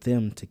for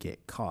them to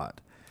get caught.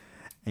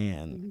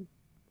 And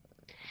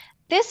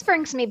This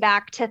brings me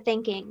back to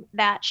thinking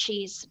that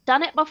she's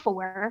done it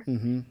before,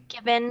 mm-hmm.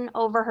 given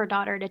over her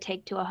daughter to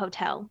take to a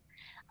hotel,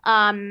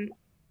 um,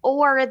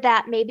 or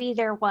that maybe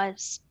there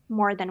was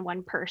more than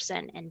one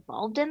person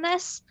involved in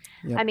this.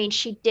 Yep. I mean,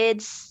 she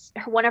did,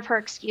 one of her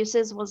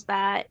excuses was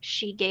that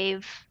she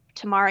gave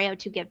to Mario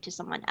to give to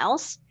someone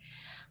else.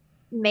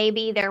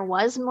 Maybe there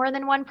was more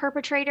than one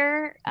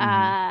perpetrator,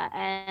 Mm-hmm.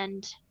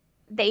 and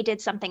they did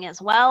something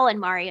as well, and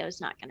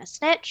Mario's not going to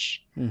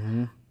snitch,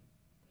 Mm-hmm.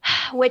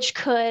 which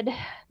could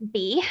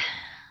be.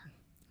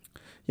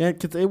 Yeah,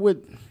 because it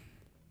would.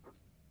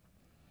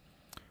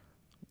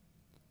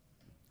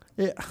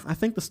 I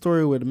think the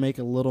story would make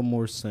a little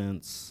more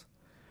sense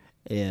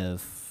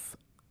if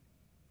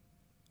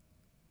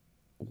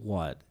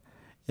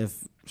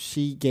if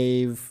she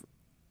gave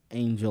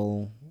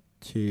Angel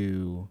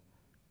to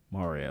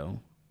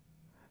Mario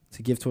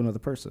to give to another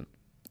person,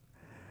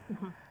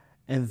 Mm-hmm.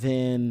 and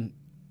then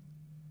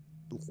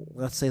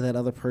let's say that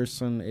other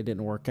person it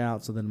didn't work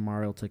out, so then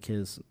Mario took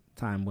his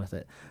time with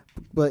it.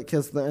 But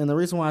and the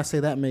reason why I say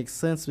that makes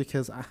sense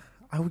because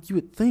you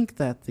would think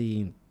that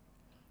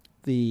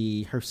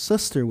her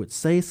sister would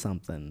say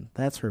something.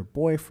 That's her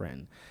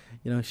boyfriend.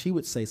 You know, she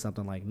would say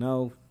something like,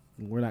 "No,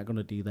 we're not going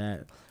to do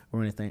that,"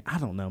 or anything. I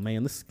don't know,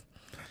 man. This.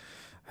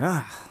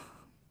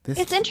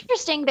 It's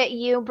interesting that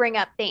you bring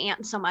up the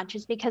aunt so much,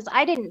 is because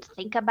I didn't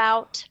think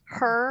about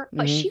her,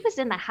 but Mm-hmm. she was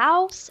in the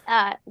house.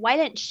 Why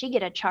didn't she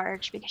get a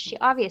charge? Because she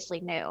obviously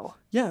knew.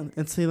 Yeah,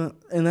 and see,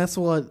 and that's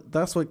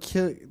what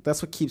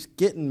keeps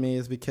getting me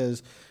is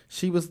because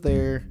she was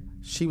there.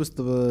 She was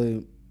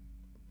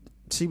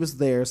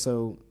there.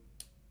 So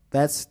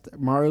that's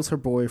Mario's her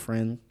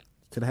boyfriend.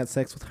 Could have had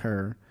sex with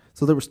her.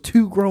 So there was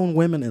two grown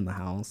women in the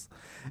house,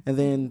 and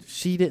then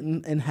she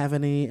didn't and have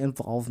any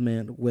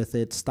involvement with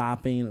it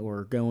stopping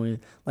or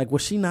going. Like,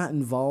 was she not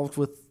involved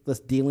with the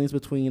dealings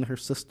between her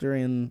sister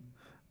and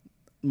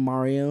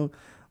Mario?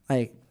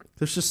 Like,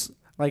 there's just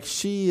like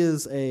she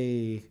is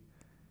a.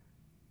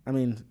 I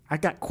mean, I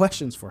got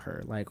questions for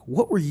her. Like,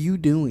 what were you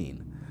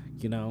doing?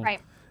 You know,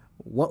 Right.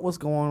 what was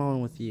going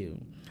on with you?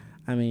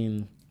 I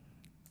mean,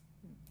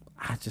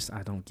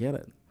 I don't get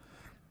it.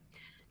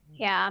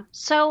 Yeah.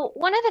 So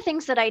one of the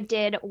things that I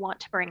did want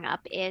to bring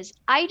up is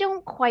I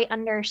don't quite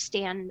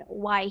understand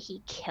why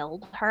he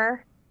killed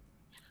her.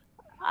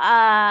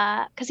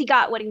 Because he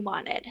got what he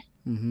wanted.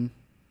 Mm-hmm.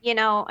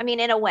 I mean,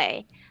 in a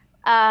way.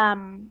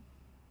 Um,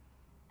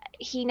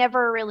 he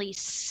never really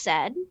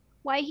said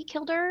why he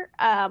killed her.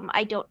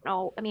 I don't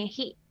know. I mean,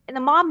 and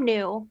the mom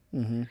knew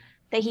Mm-hmm.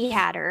 that he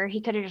had her.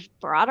 He could have just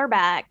brought her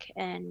back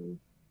and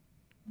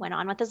went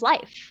on with his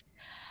life.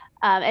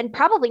 And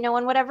probably no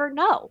one would ever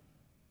know.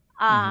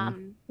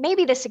 Mm-hmm.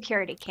 Maybe the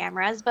security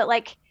cameras, but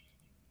like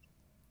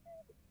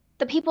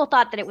the people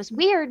thought that it was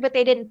weird, but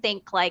they didn't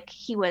think like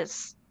he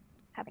was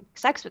having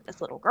sex with this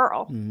little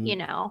girl,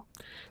 Mm-hmm.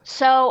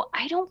 So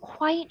I don't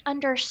quite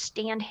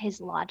understand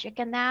his logic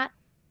in that.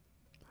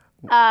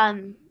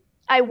 Um,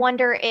 I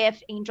wonder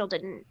if Angel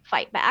didn't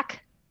fight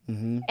back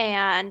Mm-hmm.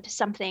 and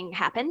something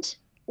happened,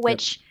 Yep.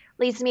 which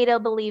leads me to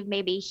believe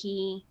maybe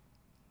he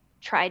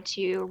tried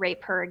to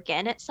rape her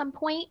again at some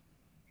point,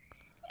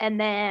 and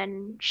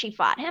then she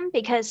fought him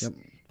because Yep.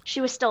 she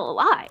was still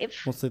alive.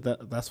 Well, see,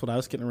 that's what I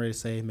was getting ready to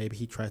say. Maybe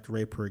he tried to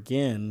rape her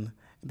again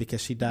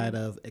because she died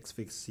Mhm. of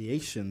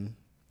asphyxiation.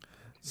 Mhm.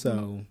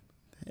 So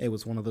it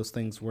was one of those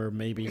things where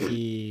maybe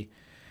he.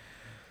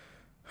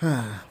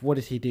 What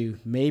did he do?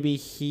 Maybe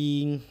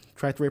he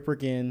tried to rape her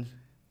again,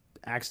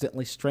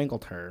 accidentally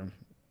strangled her.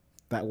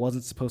 That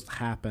wasn't supposed to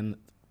happen.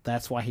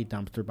 That's why he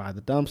dumped her by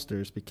the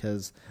dumpsters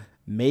because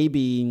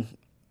maybe.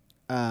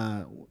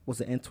 Uh, was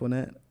it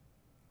Antoinette?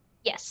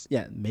 Yes,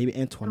 Yeah, maybe the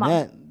mom.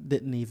 Antoinette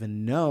didn't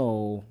even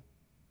know.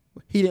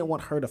 He didn't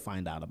want her to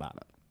find out about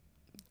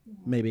it.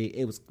 Maybe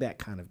it was that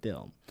kind of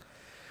deal.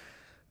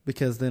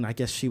 Because then I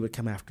guess she would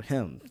come after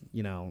him.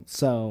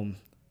 So,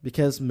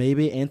 because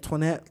maybe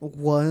Antoinette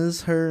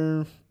was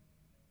her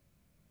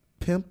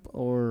pimp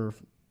or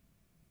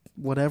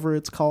whatever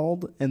it's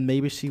called, and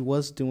maybe she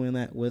was doing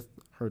that with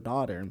her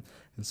daughter,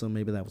 and so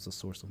maybe that was a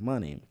source of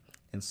money.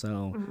 And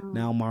so Mhm.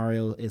 now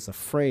Mario is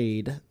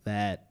afraid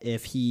that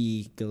if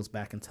he goes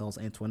back and tells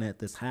Antoinette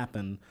this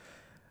happened,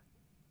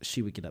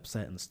 she would get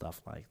upset and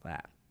stuff like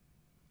that.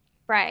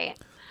 Right.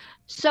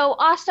 So,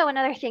 also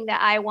another thing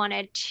that I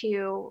wanted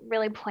to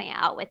really point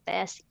out with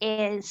this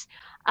is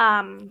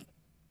um,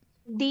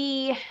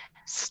 the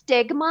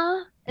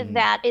stigma Mm,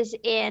 that is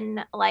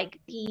in like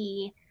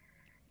the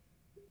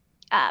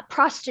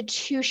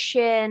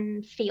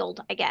prostitution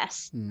field, I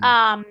guess,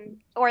 mm,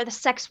 or the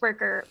sex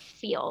worker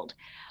field.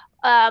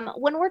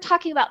 When we're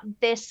talking about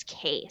this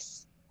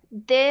case,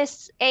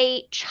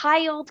 a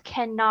child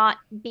cannot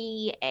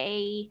be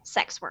a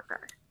sex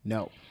worker.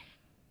 no.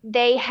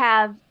 They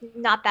have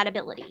not that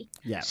ability.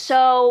 Yes.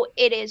 So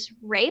it is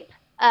rape.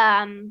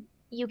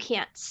 You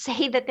can't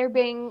say that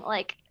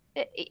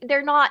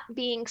they're not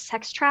being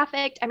sex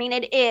trafficked. I mean,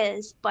 it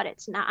is, but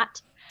it's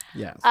not.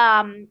 Yes.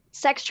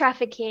 Sex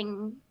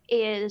trafficking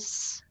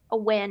is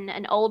when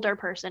an older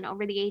person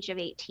over the age of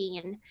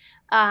 18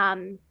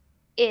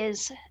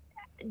 is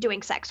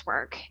doing sex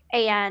work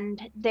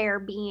and they're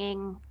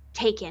being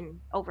taken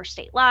over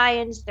state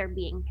lines, they're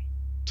being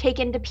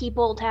taken to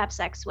people to have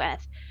sex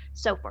with,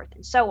 so forth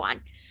and so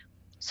on.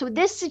 So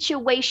this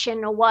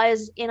situation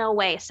was in a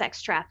way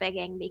sex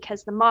trafficking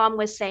because the mom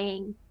was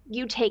saying,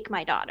 "You take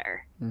my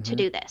daughter to Mm-hmm.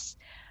 do this."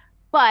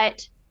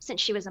 But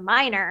since she was a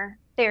minor,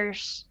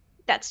 there's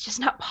that's just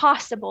not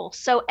possible.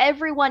 So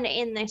everyone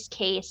in this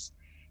case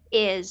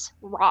is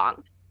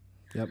wrong.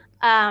 Yep.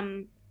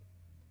 Um,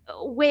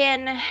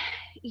 when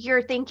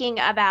you're thinking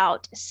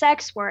about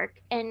sex work,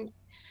 and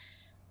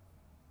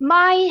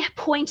my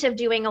point of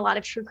doing a lot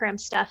of true crime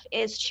stuff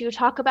is to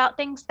talk about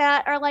things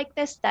that are like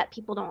this that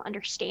people don't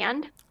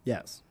understand.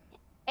 Yes.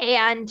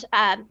 And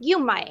you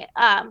might,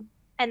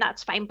 and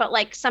that's fine, but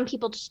like some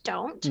people just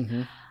don't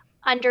Mm-hmm.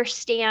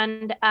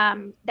 understand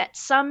that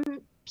some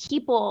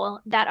people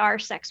that are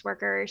sex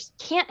workers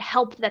can't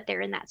help that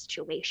they're in that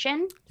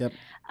situation. Yep.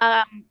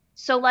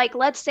 So, like,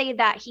 let's say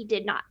that he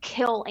did not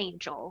kill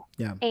Angel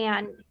Yeah.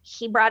 and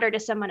he brought her to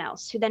someone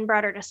else, who then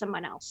brought her to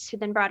someone else, who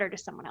then brought her to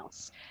someone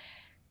else.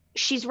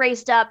 She's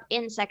raised up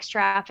in sex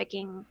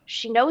trafficking.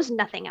 She knows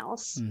nothing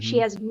else. She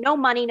Mm-hmm. has no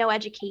money, no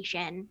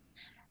education.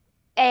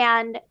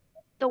 And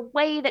the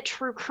way that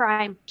true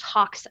crime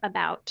talks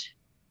about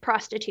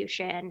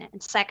prostitution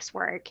and sex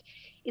work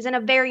is in a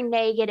very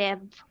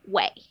negative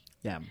way.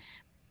 Yeah.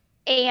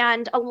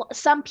 And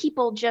some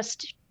people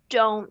just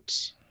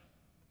don't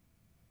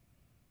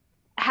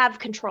have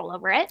control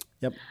over it.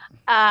 Yep.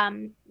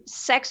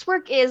 Sex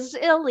work is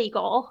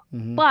illegal,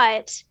 Mm-hmm.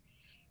 but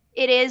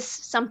it is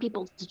some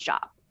people's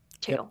job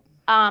too.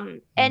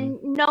 Yep.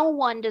 And no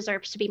one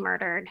deserves to be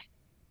murdered,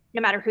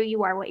 no matter who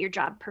you are, what your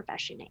job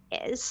profession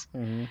is.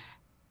 Mm-hmm.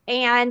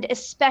 And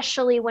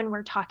especially when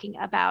we're talking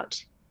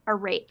about a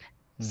rape,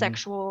 Mm-hmm.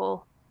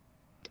 sexual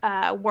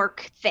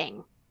work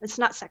thing. It's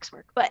not sex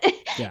work, but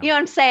Yeah. you know what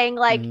I'm saying?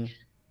 Like Mm-hmm.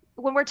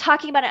 when we're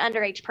talking about an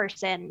underage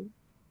person,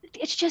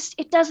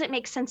 it doesn't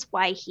make sense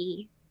why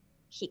he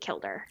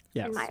killed her,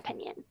 Yes. in my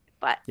opinion.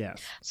 But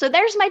Yes. so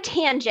there's my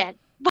tangent.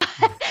 But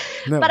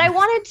No. but I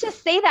wanted to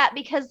say that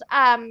because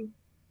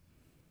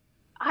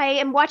I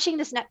am watching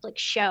this Netflix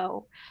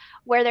show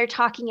where they're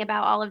talking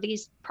about all of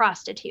these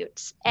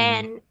prostitutes Hmm.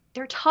 and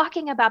they're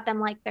talking about them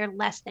like they're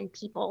less than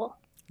people.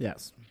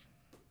 Yes.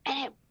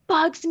 And it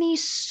bugs me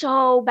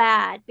so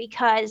bad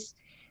because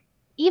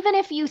even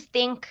if you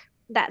think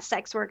that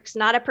sex work's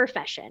not a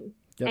profession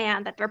Yep.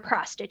 and that they're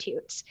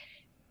prostitutes,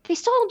 they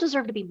still don't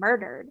deserve to be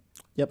murdered.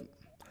 Yep.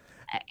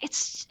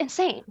 It's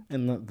insane.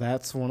 And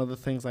that's one of the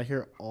things I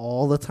hear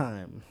all the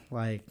time.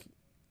 Like,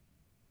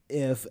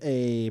 if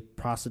a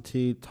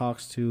prostitute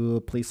talks to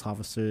a police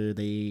officer,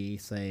 they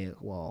say,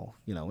 well,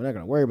 we're not going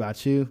to worry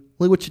about you.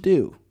 Look what you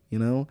do.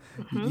 You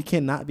Hmm.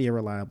 cannot be a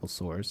reliable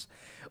source.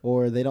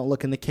 Or they don't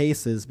look into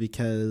cases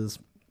because,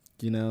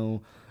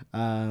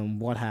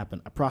 what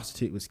happened? A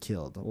prostitute was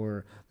killed,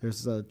 or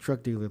there's a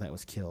drug dealer that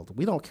was killed.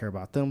 We don't care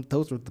about them.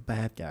 Those are the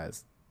bad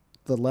guys.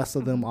 The less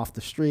of them Hmm. off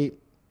the street,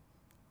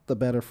 the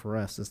better for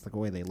us. Is the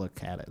way they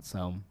look at it.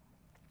 So,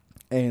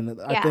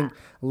 and I Yeah. think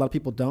a lot of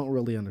people don't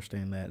really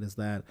understand that is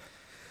that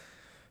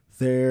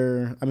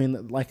there, I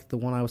mean, like the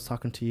one I was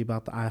talking to you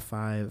about, the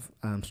I-5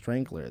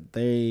 strangler,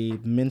 they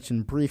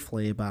mentioned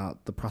briefly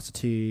about the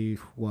prostitute,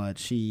 what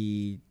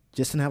she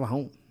just didn't have a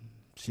home.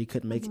 She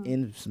couldn't make Hmm.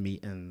 ends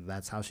meet, and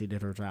that's how she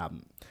did her job.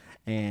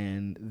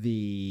 And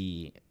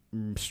the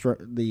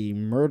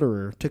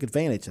murderer took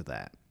advantage of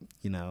that,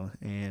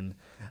 and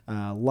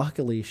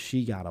luckily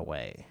she got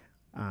away.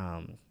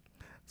 Um,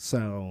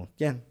 so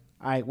yeah,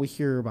 we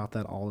hear about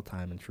that all the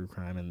time in true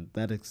crime, and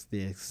that is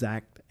the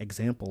exact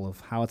example of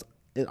how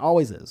it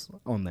always is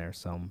on there.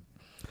 So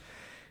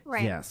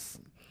Right. yes.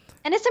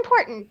 And it's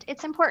important.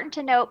 It's important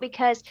to note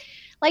because,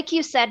 like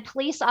you said,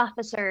 police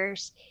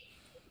officers,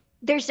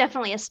 there's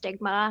definitely a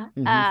stigma.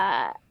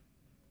 Hmm.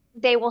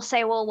 They will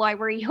say, well, why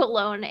were you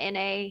alone in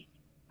a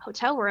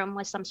hotel room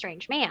with some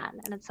strange man?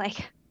 And it's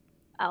like,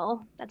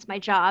 oh, that's my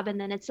job. And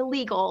then it's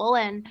illegal.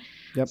 And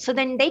Yep. so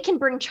then they can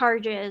bring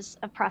charges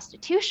of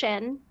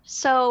prostitution.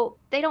 So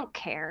they don't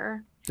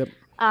care. Yep.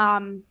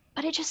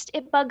 But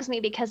it bugs me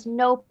because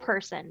no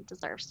person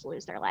deserves to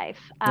lose their life.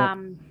 Yep.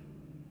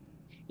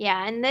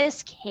 Yeah, and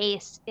this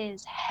case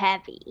is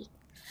heavy.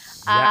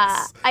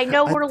 Yes. I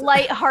know I, we're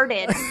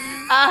lighthearted.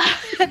 Uh,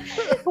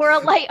 we're a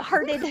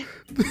lighthearted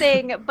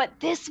thing, but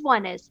this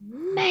one is,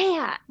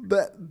 man.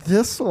 but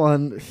this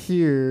one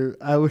here,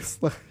 I was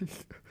like,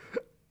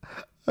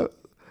 I,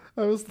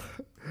 I was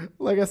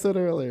like I said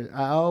earlier,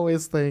 I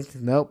always think,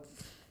 nope,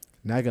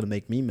 not gonna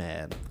make me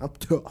mad. I'm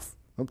tough.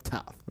 I'm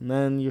tough. And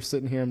then you're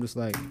sitting here, I'm just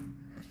like,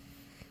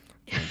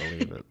 can't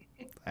believe it.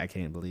 I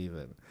can't believe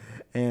it.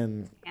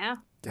 And Yeah.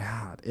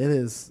 God, it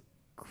is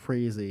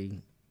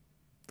crazy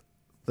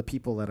the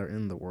people that are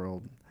in the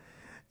world,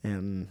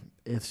 and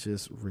it's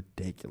just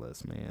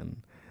ridiculous,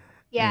 man.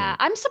 Yeah, And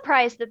I'm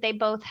surprised that they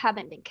both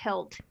haven't been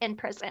killed in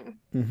prison.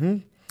 hmm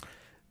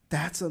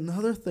that's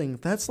another thing.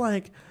 That's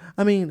like,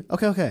 I mean,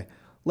 okay.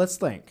 Let's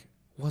think.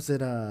 Was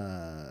it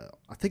I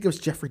think it was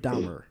Jeffrey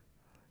Dahmer.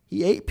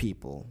 He ate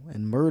people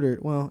and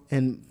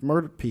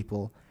murdered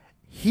people.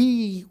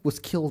 He was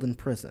killed in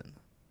prison.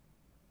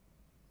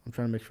 I'm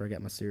trying to make sure I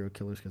got my serial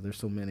killers because there's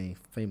so many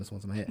famous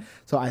ones in my head.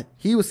 So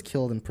he was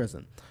killed in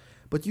prison.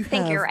 But you I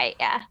think you're have, right,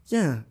 yeah.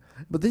 yeah.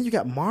 But then you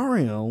got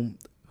Mario,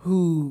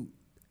 who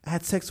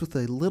had sex with a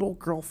little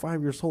girl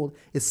 5 years old,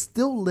 is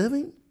still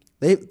living.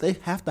 They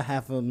have to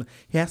have him.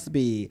 He has to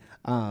be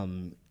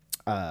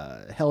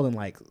held in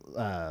like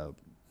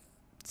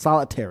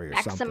solitary or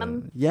Maximum.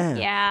 something. Yeah,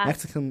 Yeah.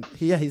 Mexican.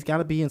 Yeah, he's got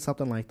to be in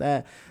something like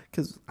that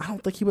because I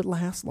don't think he would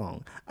last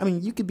long. I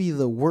mean, you could be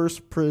the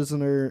worst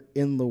prisoner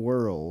in the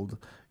world.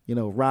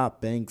 Rob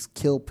banks,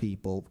 kill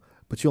people,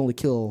 but you only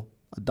kill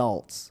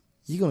adults.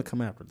 You're gonna come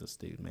after this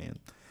dude, man.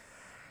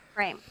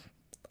 Right.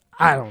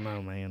 I don't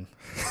know, man.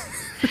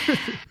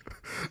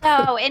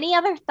 So, any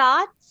other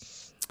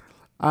thoughts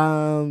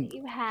Um, that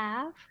you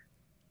have?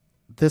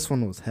 this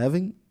one was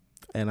heavy,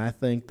 and I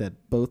think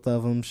that both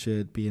of them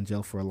should be in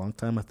jail for a long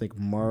time. I think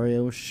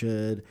Mario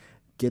should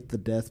get the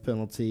death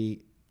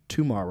penalty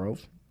tomorrow,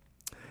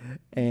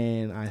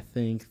 and I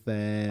think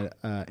that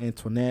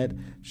Antoinette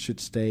should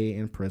stay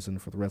in prison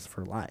for the rest of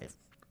her life.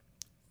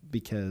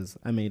 Because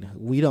I mean,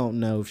 we don't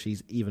know if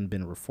she's even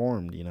been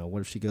reformed. What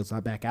if she goes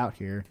back out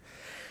here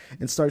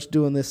and starts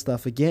doing this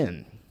stuff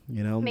again?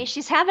 I mean,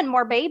 she's having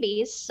more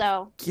babies,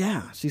 so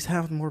Yeah, she's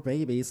having more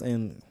babies,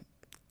 and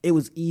it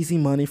was easy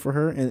money for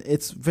her. And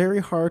it's very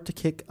hard to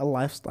kick a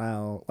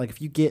lifestyle. Like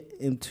if you get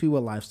into a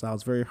lifestyle,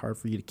 it's very hard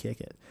for you to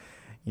kick it.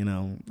 I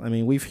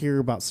mean, we've heard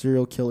about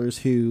serial killers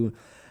who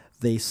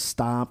they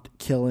stopped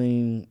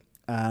killing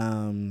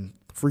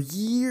for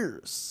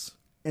years.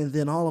 And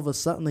then all of a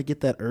sudden they get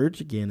that urge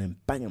again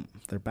and bam,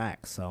 they're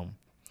back. So,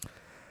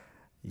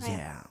 right.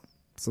 yeah.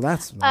 So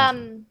that's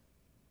Um,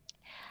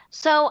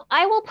 so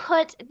I will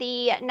put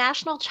the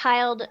National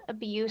Child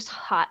Abuse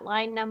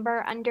Hotline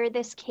number under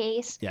this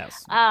case.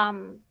 yes.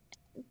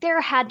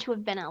 There had to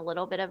have been a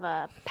little bit of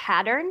a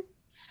pattern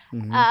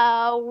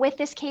Hmm. with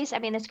this case. I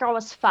mean, this girl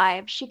was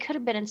 5. She could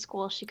have been in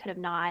school. She could have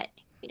not.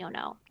 We don't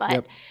know. But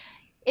Yep.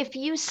 if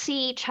you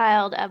see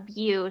child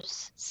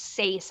abuse,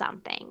 say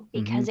something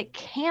Mm-hmm. because it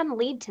can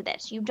lead to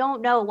this. You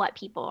don't know what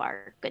people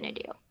are going to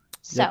do. Yep.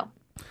 So,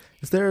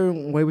 Is there a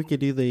way we could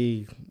do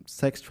the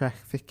sex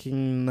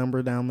trafficking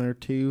number down there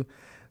too,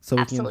 so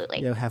we can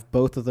absolutely. have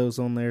both of those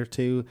on there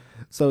too?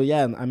 So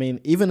yeah, I mean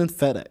even in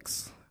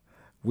FedEx,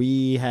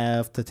 we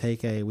have to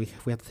take we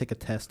have to take a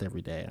test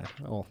every day.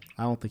 Oh,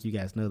 I don't think you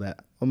guys know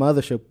that. On my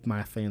other show,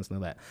 my fans know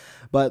that,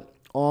 but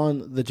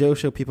on the Joe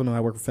Show, people know I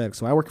work for FedEx.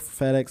 So I work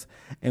for FedEx,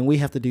 and we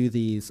have to do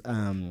these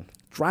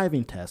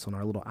driving tests on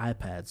our little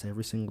iPads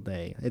every single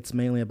day. It's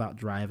mainly about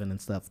driving and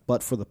stuff,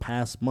 but for the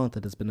past month,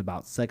 it has been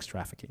about sex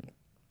trafficking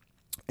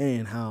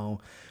and how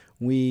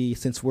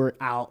since we're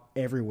out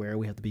everywhere,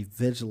 we have to be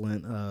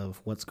vigilant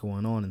of what's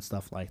going on and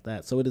stuff like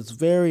that. So it is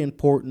very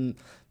important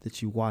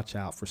that you watch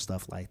out for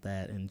stuff like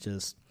that and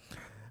just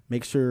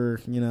make sure,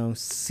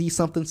 see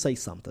something, say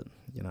something,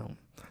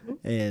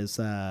 is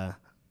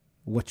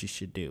what you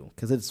should do.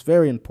 Because it's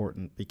very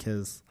important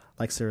because,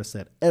 like Sarah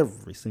said,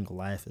 every single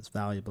life is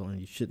valuable and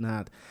you should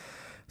not,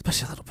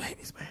 especially little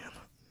babies, man.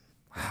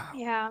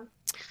 Yeah.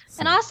 So,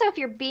 And also, if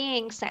you're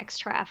being sex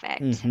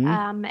trafficked,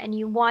 and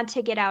you want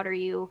to get out or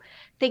you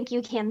think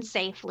you can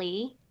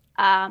safely,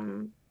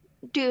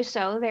 do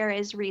so. There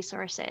is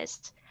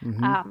resources.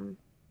 Um,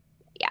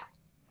 yeah.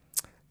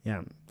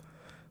 yeah.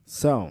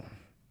 So,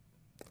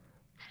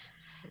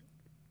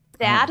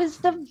 That is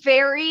the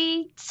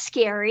very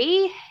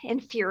scary,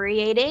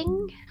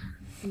 infuriating,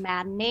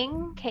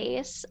 maddening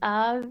case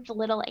of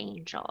Little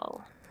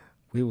Angel.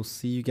 we will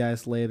see you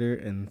guys later,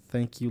 and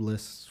thank you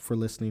for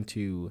listening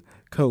to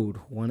Code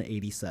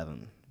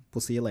 187.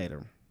 We'll see you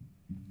later.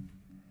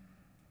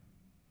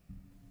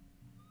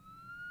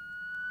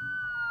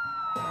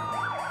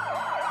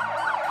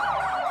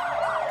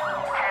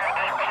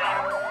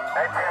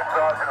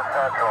 Sergeant of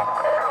Central.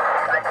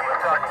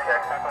 19 Sergeant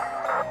check.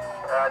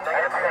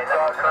 Negative 10,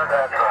 nothing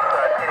further.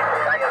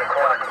 I got a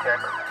clock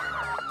check.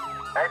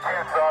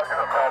 19 Sergeant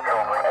of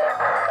Central.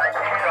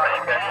 19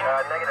 Sergeant check.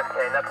 Negative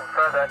 10, nothing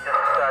further.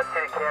 Just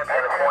city camp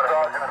in the corner.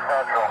 19 Sergeant of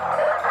Central.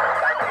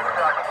 19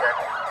 Sergeant check.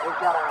 We've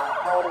got a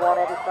code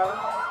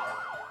 187.